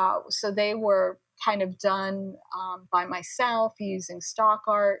 So they were kind of done by myself using stock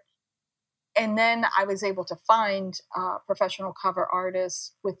art. And then I was able to find professional cover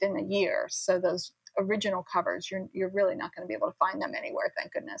artists within a year. So those original covers, you're really not going to be able to find them anywhere,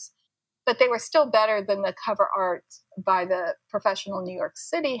 thank goodness. But they were still better than the cover art by the professional New York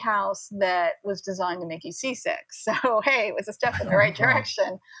City house that was designed to make you seasick. So, hey, it was a step in the right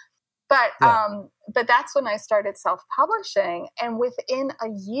direction. But that's when I started self-publishing. And within a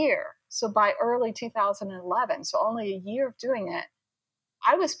year, so by early 2011, so only a year of doing it,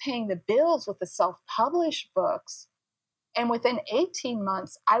 I was paying the bills with the self-published books. And within 18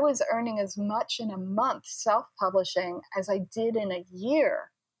 months, I was earning as much in a month self-publishing as I did in a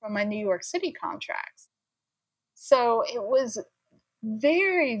year from my New York City contracts. So it was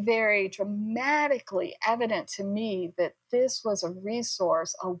very, very dramatically evident to me that this was a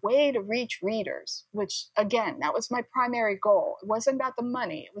resource, a way to reach readers, which, again, that was my primary goal. It wasn't about the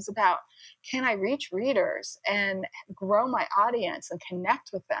money. It was about, can I reach readers and grow my audience and connect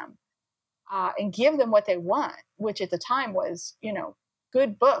with them and give them what they want, which at the time was,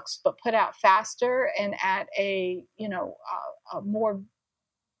 good books, but put out faster and at a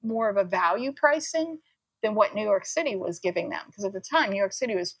more of a value pricing than what New York City was giving them. Because at the time, New York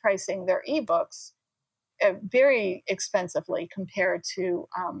City was pricing their ebooks very expensively compared to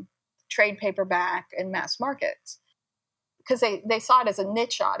trade paperback and mass markets. Because they saw it as a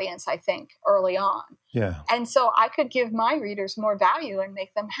niche audience, I think, early on. Yeah. And so I could give my readers more value and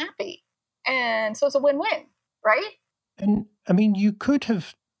make them happy. And so it's a win-win, right? And I mean, you could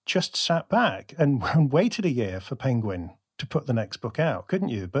have just sat back and waited a year for Penguin to put the next book out, couldn't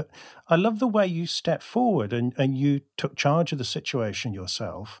you? But I love the way you stepped forward and you took charge of the situation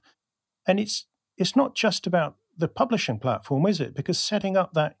yourself. And it's not just about the publishing platform, is it? Because setting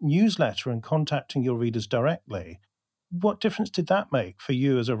up that newsletter and contacting your readers directly, what difference did that make for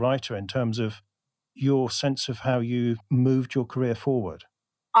you as a writer in terms of your sense of how you moved your career forward?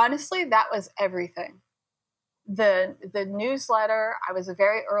 Honestly, that was everything. The newsletter, I was a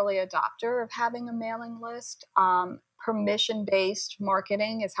very early adopter of having a mailing list. Permission-based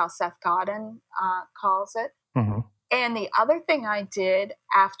marketing is how Seth Godin calls it. Mm-hmm. And the other thing I did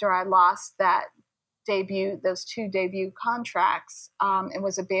after I lost those 2 debut contracts and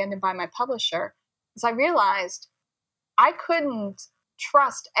was abandoned by my publisher, is I realized I couldn't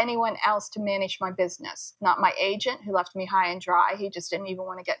trust anyone else to manage my business. Not my agent, who left me high and dry. He just didn't even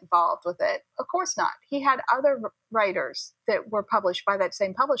want to get involved with it. Of course not. He had other writers that were published by that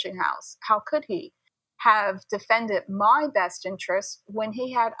same publishing house. How could he have defended my best interests when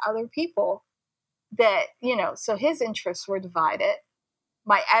he had other people that, so his interests were divided.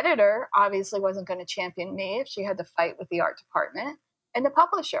 My editor obviously wasn't going to champion me if she had to fight with the art department. And the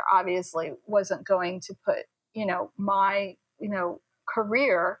publisher obviously wasn't going to put, my,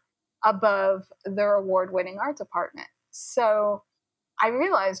 career above their award-winning art department. So I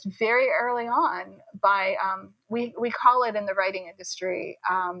realized very early on we call it in the writing industry,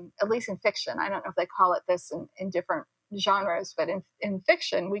 at least in fiction, I don't know if they call it this in different genres, but in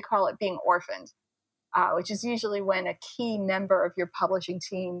fiction, we call it being orphaned, which is usually when a key member of your publishing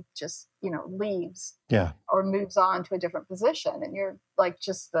team just, leaves or moves on to a different position. And you're like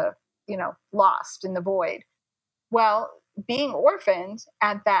just the, lost in the void. Well, being orphaned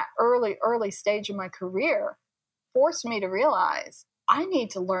at that early stage of my career forced me to realize I need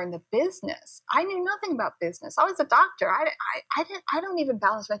to learn the business. I knew nothing about business. I was a doctor. I don't even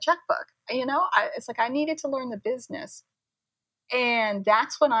balance my checkbook. It's like I needed to learn the business. And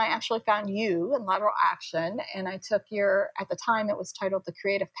that's when I actually found you in Lateral Action. And I took at the time it was titled the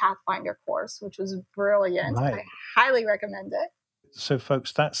Creative Pathfinder course, which was brilliant. Right. I highly recommend it. So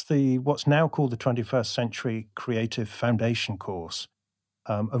folks, that's what's now called the 21st Century Creative Foundation course.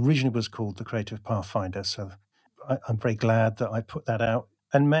 Originally was called the Creative Pathfinder. So I'm very glad that I put that out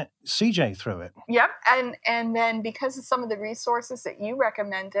and met CJ through it. Yep. And then because of some of the resources that you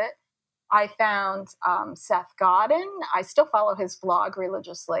recommended, I found Seth Godin. I still follow his blog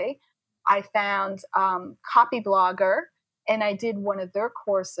religiously. I found Copy Blogger, and I did one of their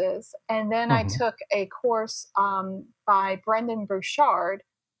courses. And then I took a course by Brendan Bouchard,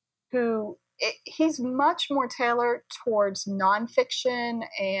 he's much more tailored towards nonfiction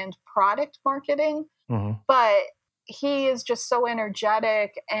and product marketing, but he is just so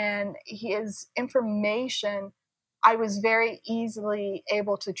energetic, and his information I was very easily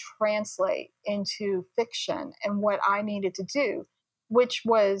able to translate into fiction and what I needed to do, which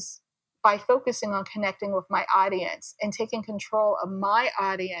was by focusing on connecting with my audience and taking control of my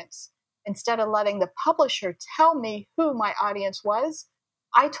audience. Instead of letting the publisher tell me who my audience was,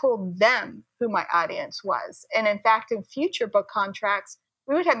 I told them who my audience was. And in fact, in future book contracts,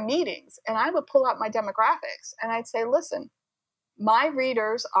 we would have meetings and I would pull out my demographics and I'd say, listen, my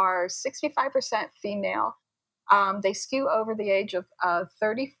readers are 65% female. They skew over the age of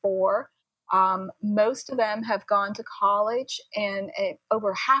 34. Most of them have gone to college, and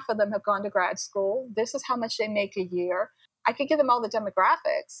over half of them have gone to grad school. This is how much they make a year. I could give them all the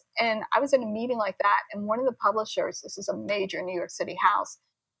demographics. And I was in a meeting like that, and one of the publishers, this is a major New York City house,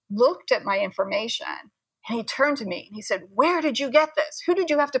 looked at my information, and he turned to me and he said, "Where did you get this? Who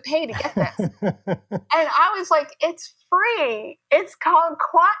did you have to pay to get this?" And I was like, "It's free. It's called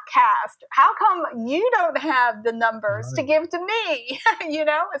Quantcast. How come you don't have the numbers to give to me?"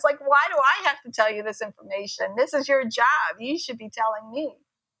 It's like, why do I have to tell you this information? This is your job. You should be telling me.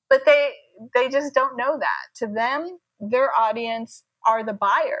 But they just don't know that. To them, their audience are the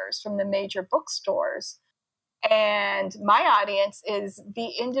buyers from the major bookstores. And my audience is the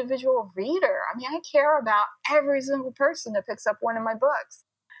individual reader. I mean, I care about every single person that picks up one of my books.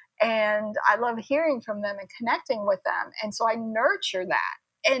 And I love hearing from them and connecting with them. And so I nurture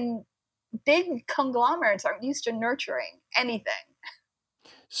that. And big conglomerates aren't used to nurturing anything.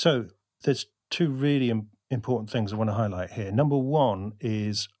 So there's two really important things I want to highlight here. Number one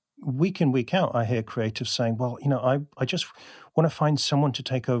is week in, week out, I hear creatives saying, well, I just want to find someone to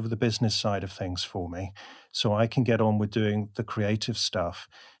take over the business side of things for me so I can get on with doing the creative stuff.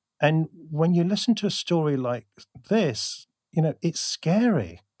 And when you listen to a story like this, it's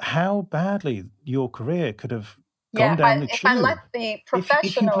scary how badly your career could have gone down the tube. If I let the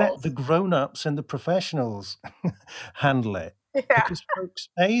professionals... If you let the grown-ups and the professionals handle it. Yeah. Because folks,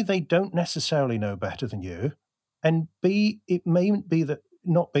 A, they don't necessarily know better than you, and B, it may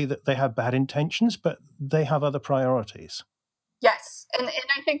not be that they have bad intentions, but they have other priorities. Yes, and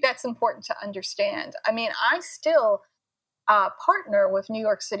I think that's important to understand. I mean, I still partner with New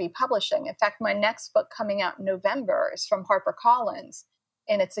York City Publishing. In fact, my next book coming out in November is from HarperCollins,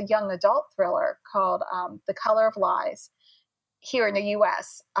 and it's a young adult thriller called The Color of Lies here in the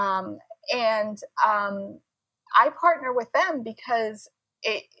U.S. I partner with them because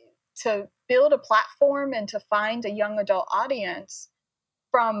to build a platform and to find a young adult audience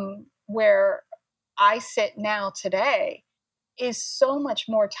from where I sit now today, is so much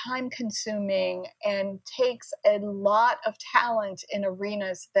more time consuming and takes a lot of talent in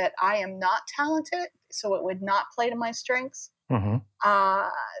arenas that I am not talented. So it would not play to my strengths. Mm-hmm. Uh,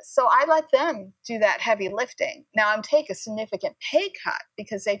 so I let them do that heavy lifting. Now I'm take a significant pay cut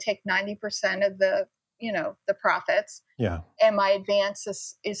because they take 90% of the profits. Yeah. And my advance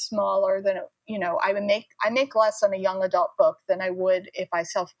is smaller than, I make less on a young adult book than I would if I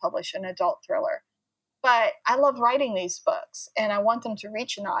self-publish an adult thriller. But I love writing these books and I want them to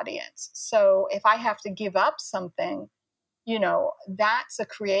reach an audience. So if I have to give up something, that's a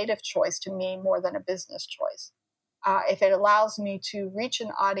creative choice to me more than a business choice. If it allows me to reach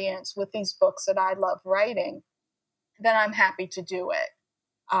an audience with these books that I love writing, then I'm happy to do it.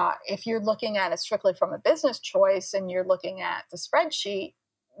 If you're looking at it strictly from a business choice and you're looking at the spreadsheet,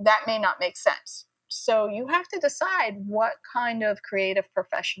 that may not make sense. So you have to decide what kind of creative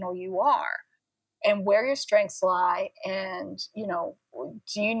professional you are and where your strengths lie. And,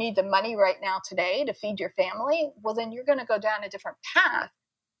 do you need the money right now today to feed your family? Well, then you're going to go down a different path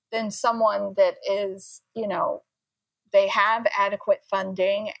than someone that is, they have adequate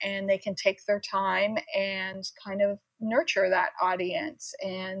funding and they can take their time and kind of nurture that audience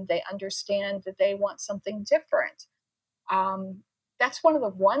and they understand that they want something different. That's one of the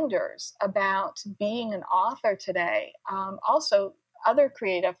wonders about being an author today. Also, other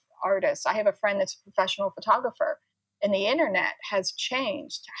creative artists. I have a friend that's a professional photographer, and the internet has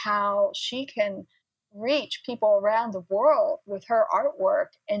changed how she can reach people around the world with her artwork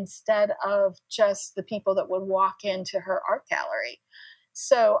instead of just the people that would walk into her art gallery.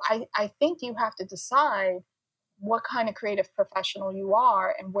 So I think you have to decide what kind of creative professional you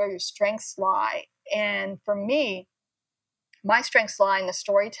are and where your strengths lie. And for me, my strengths lie in the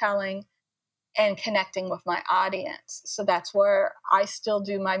storytelling and connecting with my audience. So that's where I still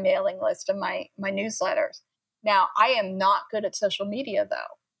do my mailing list and my newsletters. Now, I am not good at social media,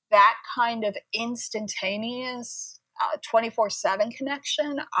 though. That kind of instantaneous 24/7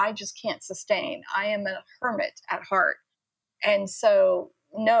 connection, I just can't sustain. I am a hermit at heart. And so,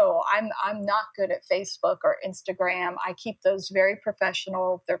 no, I'm not good at Facebook or Instagram. I keep those very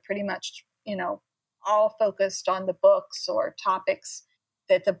professional. They're pretty much, all focused on the books or topics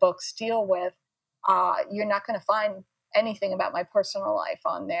that the books deal with. You're not going to find anything about my personal life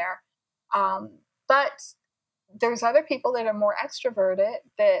on there. But there's other people that are more extroverted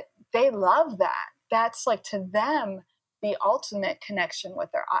that they love that. That's like to them the ultimate connection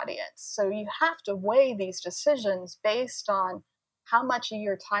with their audience. So you have to weigh these decisions based on how much of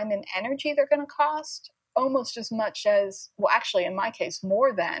your time and energy they're going to cost, almost as much as, well, actually, in my case,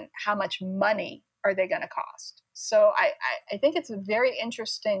 more than how much money are they going to cost. So I think it's a very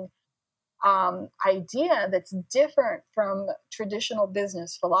interesting idea that's different from traditional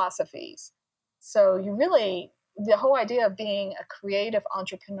business philosophies. So the whole idea of being a creative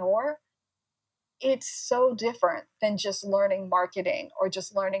entrepreneur, it's so different than just learning marketing or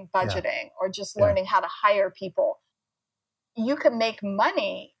just learning budgeting or just learning how to hire people. You can make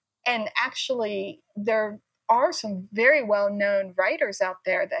money, and actually there are some very well-known writers out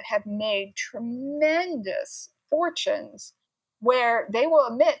there that have made tremendous fortunes where they will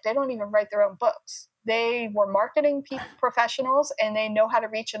admit they don't even write their own books. They were marketing professionals and they know how to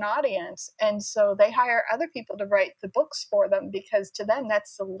reach an audience. And so they hire other people to write the books for them because to them,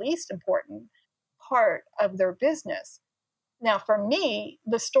 that's the least important part of their business. Now, for me,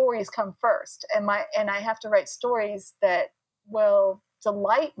 the stories come first, and I have to write stories that will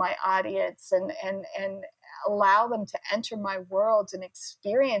delight my audience and allow them to enter my world and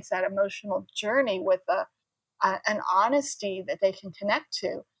experience that emotional journey with an honesty that they can connect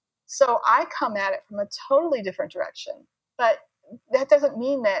to. So I come at it from a totally different direction. But that doesn't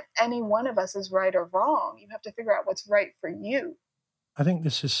mean that any one of us is right or wrong. You have to figure out what's right for you. I think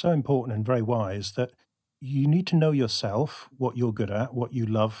this is so important and very wise that you need to know yourself, what you're good at, what you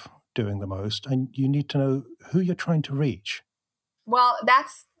love doing the most, and you need to know who you're trying to reach. Well,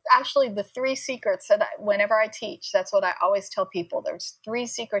 that's actually the 3 secrets that whenever I teach, that's what I always tell people. There's 3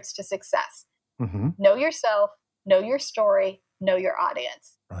 secrets to success. Mm-hmm. Know yourself, know your story, know your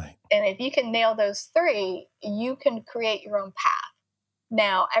audience. Right. And if you can nail those 3, you can create your own path.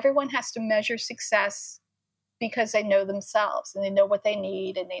 Now, everyone has to measure success because they know themselves and they know what they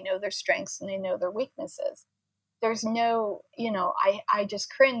need and they know their strengths and they know their weaknesses. There's no, I just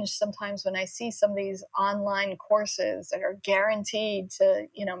cringe sometimes when I see some of these online courses that are guaranteed to,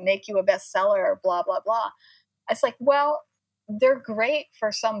 make you a bestseller or blah, blah, blah. It's like, well, they're great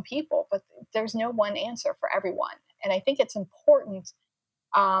for some people, but there's no one answer for everyone. And I think it's important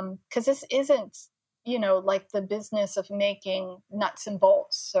because this isn't, like the business of making nuts and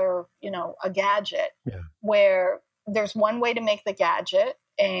bolts or, a gadget where there's one way to make the gadget,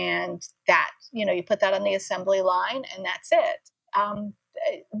 and that, you put that on the assembly line and that's it.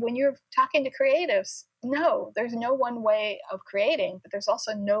 When you're talking to creatives, no, there's no one way of creating, but there's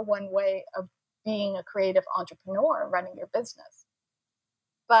also no one way of being a creative entrepreneur and running your business.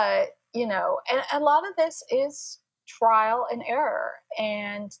 But, and a lot of this is trial and error.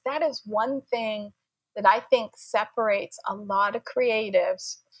 And that is one thing that I think separates a lot of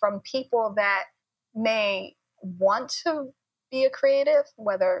creatives from people that may want to be a creative,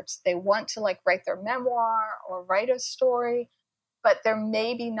 whether it's they want to like write their memoir or write a story, but they're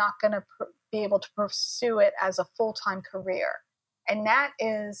maybe not going to be able to pursue it as a full-time career. And that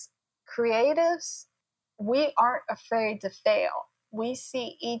is, creatives, we aren't afraid to fail. We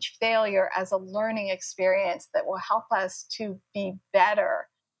see each failure as a learning experience that will help us to be better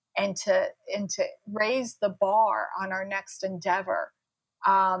and to raise the bar on our next endeavor,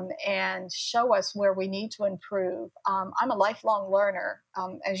 and show us where we need to improve. I'm a lifelong learner,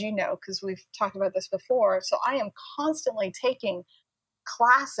 as you know, because we've talked about this before. So I am constantly taking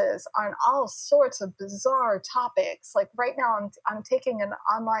classes on all sorts of bizarre topics. Like right now, I'm taking an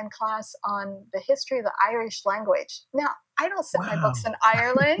online class on the history of the Irish language. Now, I don't sell my books in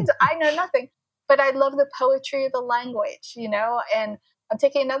Ireland. I know nothing, but I love the poetry of the language, and I'm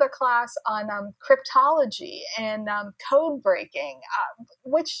taking another class on cryptology and code breaking,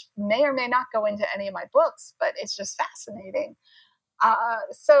 which may or may not go into any of my books, but it's just fascinating.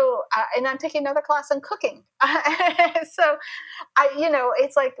 And I'm taking another class on cooking. So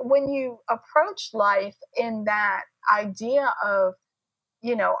it's like when you approach life in that idea of,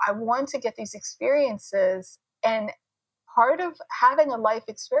 I want to get these experiences, and part of having a life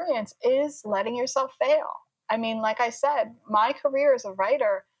experience is letting yourself fail. I mean, like I said, my career as a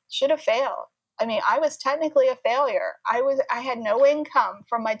writer should have failed. I mean, I was technically a failure. I had no income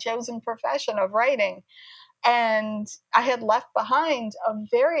from my chosen profession of writing. And I had left behind a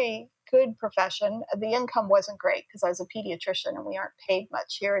very good profession. The income wasn't great because I was a pediatrician and we aren't paid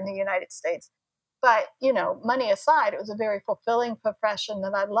much here in the United States. But, money aside, it was a very fulfilling profession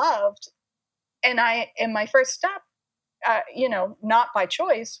that I loved. And my first step, not by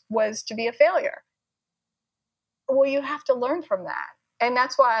choice, was to be a failure. Well, you have to learn from that. And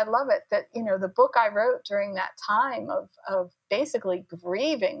that's why I love it that, the book I wrote during that time of basically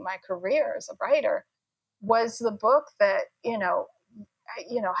grieving my career as a writer was the book that,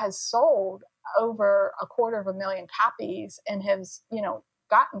 has sold over 250,000 copies and has,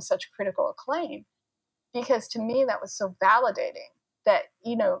 gotten such critical acclaim. Because to me, that was so validating that,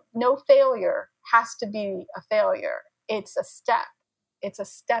 no failure has to be a failure. It's a step. It's a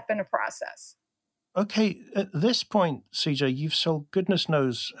step in a process. Okay, at this point, CJ, you've sold goodness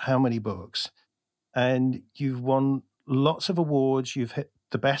knows how many books, and you've won lots of awards. You've hit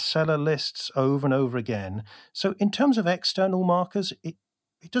the bestseller lists over and over again. So in terms of external markers, it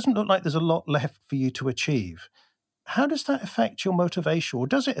doesn't look like there's a lot left for you to achieve. How does that affect your motivation, or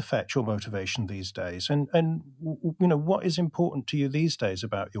does it affect your motivation these days? And what is important to you these days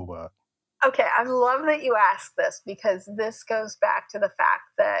about your work? Okay, I love that you asked this, because this goes back to the fact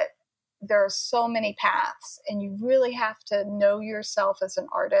that there are so many paths, and you really have to know yourself as an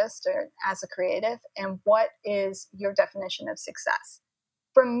artist or as a creative, and what is your definition of success.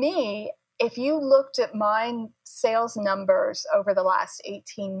 For me, if you looked at my sales numbers over the last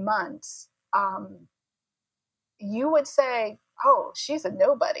 18 months, you would say, oh, she's a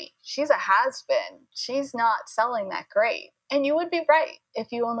nobody. She's a has-been. She's not selling that great. And you would be right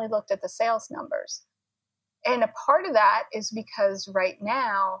if you only looked at the sales numbers. And a part of that is because right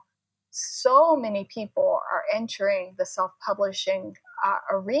now, so many people are entering the self-publishing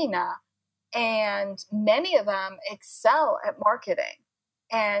arena, and many of them excel at marketing.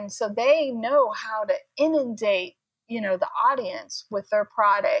 And so they know how to inundate, the audience with their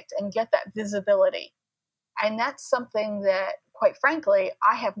product and get that visibility. And that's something that, quite frankly,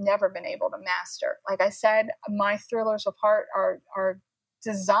 I have never been able to master. Like I said, my Thrillers of Heart are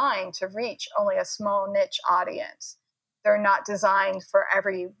designed to reach only a small niche audience. They're not designed for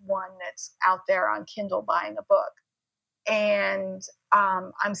everyone that's out there on Kindle buying a book. And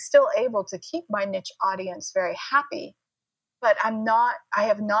I'm still able to keep my niche audience very happy, but I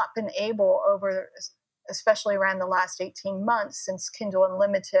have not been able especially around the last 18 months since Kindle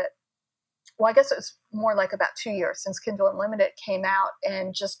Unlimited. Well, I guess it was more like about 2 years since Kindle Unlimited came out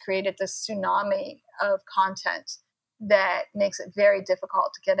and just created this tsunami of content that makes it very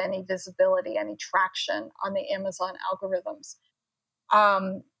difficult to get any visibility, any traction on the Amazon algorithms.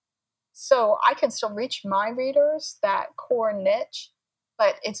 So I can still reach my readers, that core niche,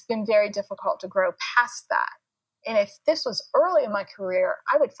 but it's been very difficult to grow past that. And if this was early in my career,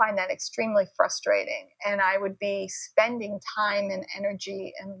 I would find that extremely frustrating. And I would be spending time and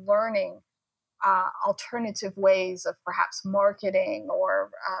energy and learning alternative ways of perhaps marketing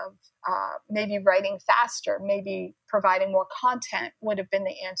or maybe writing faster, maybe providing more content would have been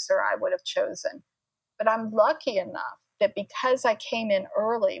the answer I would have chosen. But I'm lucky enough that because I came in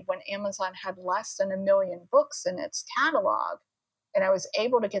early when Amazon had less than 1 million books in its catalog, and I was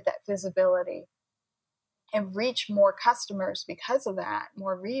able to get that visibility and reach more customers because of that,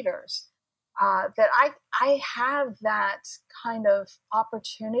 more readers, that I have that kind of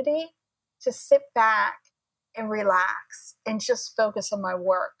opportunity to sit back and relax and just focus on my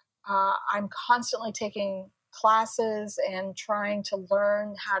work. I'm constantly taking classes and trying to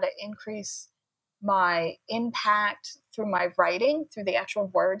learn how to increase my impact through my writing, through the actual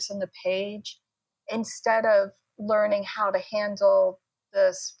words on the page, instead of learning how to handle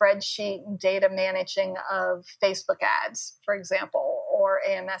the spreadsheet and data managing of Facebook ads, for example, or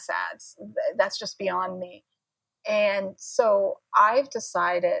AMS ads. That's just beyond me. And so I've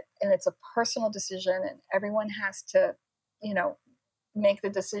decided, and it's a personal decision, and everyone has to, make the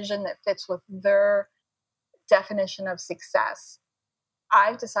decision that fits with their definition of success.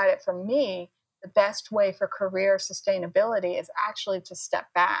 I've decided for me, the best way for career sustainability is actually to step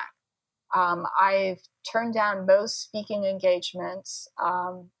back. I've turned down most speaking engagements.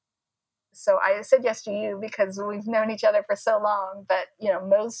 So I said yes to you because we've known each other for so long, but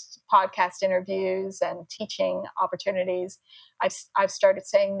most podcast interviews and teaching opportunities, I've started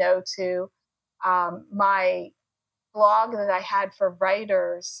saying no to. My blog that I had for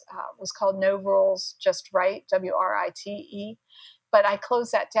writers was called No Rules, Just Write, WRITE. But I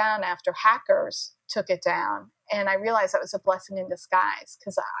closed that down after hackers took it down. And I realized that was a blessing in disguise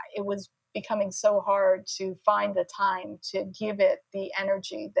because it was becoming so hard to find the time to give it the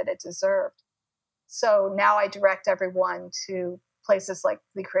energy that it deserved. So now I direct everyone to places like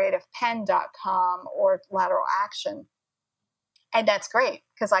thecreativepen.com or Lateral Action. And that's great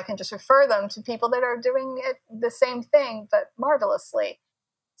because I can just refer them to people that are doing it the same thing, but marvelously.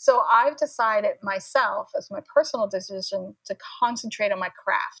 So I've decided myself, as my personal decision, to concentrate on my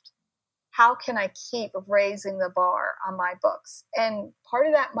craft. How can I keep raising the bar on my books? And part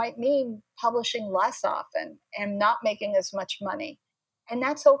of that might mean publishing less often and not making as much money. And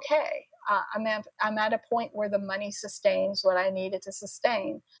that's okay. I'm at a point where the money sustains what I needed to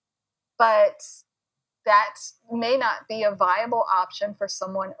sustain. But that may not be a viable option for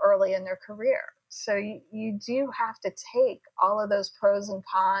someone early in their career. So you do have to take all of those pros and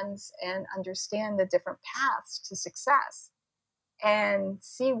cons and understand the different paths to success and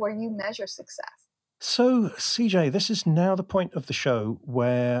see where you measure success. So, CJ, this is now the point of the show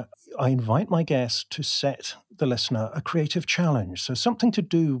where I invite my guests to set the listener a creative challenge. So something to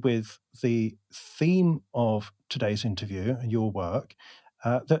do with the theme of today's interview and your work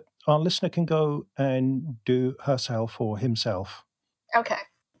that our listener can go and do herself or himself. Okay.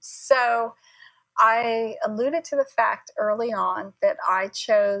 So I alluded to the fact early on that I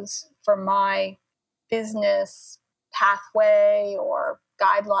chose for my business pathway or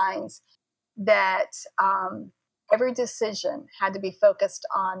guidelines that every decision had to be focused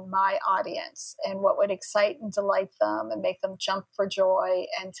on my audience and what would excite and delight them and make them jump for joy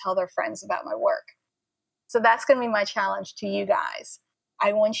and tell their friends about my work. So that's going to be my challenge to you guys.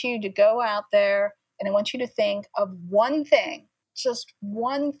 I want you to go out there and I want you to think of one thing, just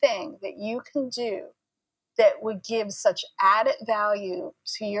one thing that you can do that would give such added value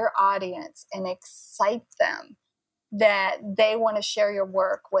to your audience and excite them that they want to share your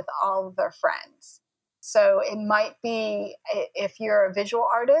work with all of their friends. So it might be, if you're a visual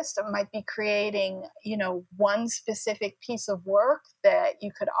artist, it might be creating, one specific piece of work that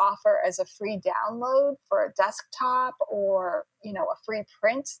you could offer as a free download for a desktop or, a free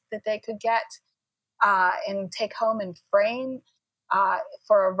print that they could get and take home and frame.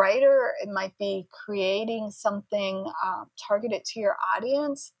 For a writer, it might be creating something targeted to your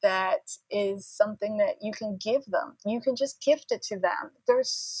audience that is something that you can give them. You can just gift it to them.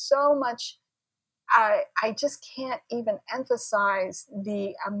 There's so much. I just can't even emphasize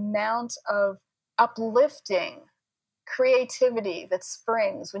the amount of uplifting creativity that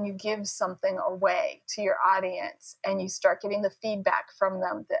springs when you give something away to your audience and you start getting the feedback from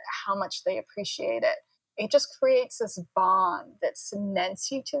them that how much they appreciate it. It just creates this bond that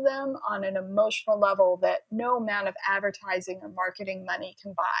cements you to them on an emotional level that no amount of advertising or marketing money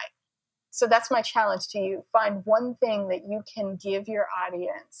can buy. So that's my challenge to you. Find one thing that you can give your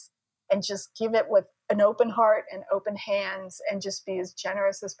audience and just give it with an open heart and open hands and just be as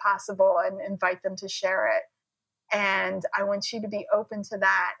generous as possible and invite them to share it. And I want you to be open to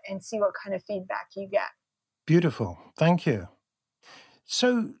that and see what kind of feedback you get. Beautiful. Thank you.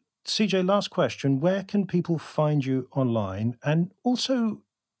 So, CJ, last question. Where can people find you online? And also,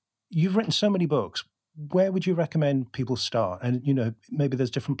 you've written so many books. Where would you recommend people start? And, maybe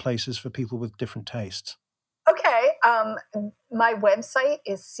there's different places for people with different tastes. Okay. My website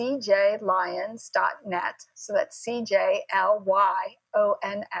is cjlyons.net. So that's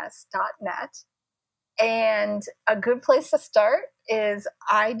CJLYONS.net. And a good place to start is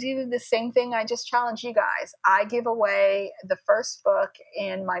I do the same thing I just challenged you guys. I give away the first book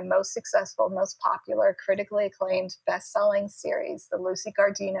in my most successful, most popular, critically acclaimed, best-selling series, the Lucy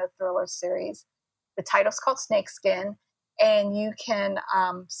Gardino thriller series. The title's called Snakeskin, and you can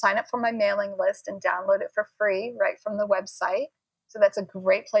sign up for my mailing list and download it for free right from the website. So that's a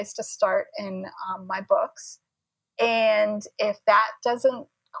great place to start in my books. And if that doesn't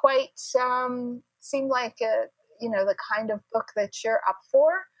quite seem like the kind of book that you're up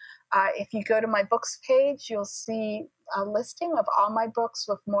for, if you go to my books page, you'll see a listing of all my books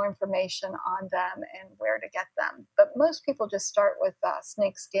with more information on them and where to get them. But most people just start with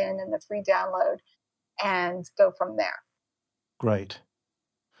Snakeskin and the free download and go from there. Great.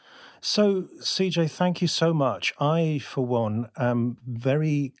 So, CJ, thank you so much. I, for one, am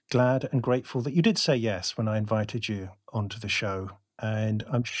very glad and grateful that you did say yes when I invited you onto the show. And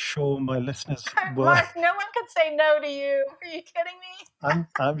I'm sure my listeners will... Mark, no one could say no to you. Are you kidding me?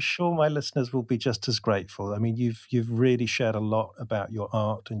 I'm sure my listeners will be just as grateful. I mean, you've really shared a lot about your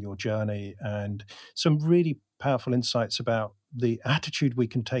art and your journey, and some really powerful insights about the attitude we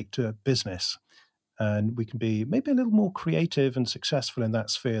can take to business. And we can be maybe a little more creative and successful in that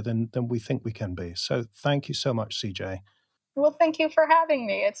sphere than we think we can be. So thank you so much, CJ. Well, thank you for having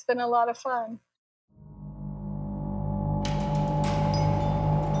me. It's been a lot of fun.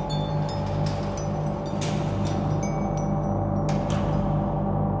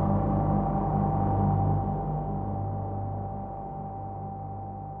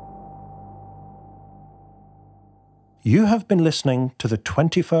 You have been listening to the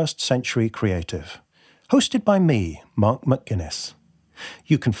 21st Century Creative, hosted by me, Mark McGuinness.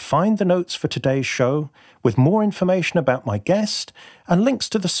 You can find the notes for today's show with more information about my guest and links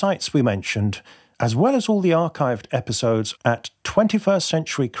to the sites we mentioned, as well as all the archived episodes at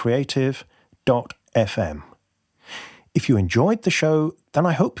 21stcenturycreative.fm. If you enjoyed the show, then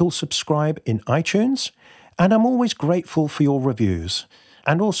I hope you'll subscribe in iTunes, and I'm always grateful for your reviews,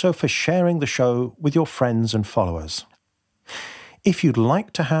 and also for sharing the show with your friends and followers. If you'd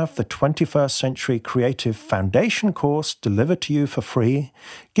like to have the 21st Century Creative Foundation course delivered to you for free,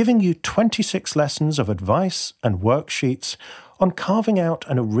 giving you 26 lessons of advice and worksheets on carving out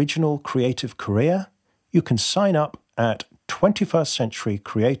an original creative career, you can sign up at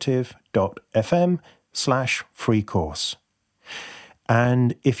 21stcenturycreative.fm/free course.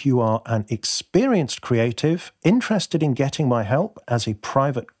 And if you are an experienced creative interested in getting my help as a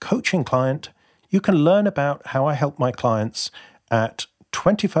private coaching client, you can learn about how I help my clients at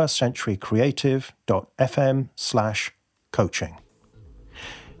 21stcenturycreative.fm/coaching.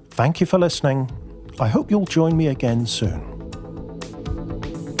 Thank you for listening. I hope you'll join me again soon.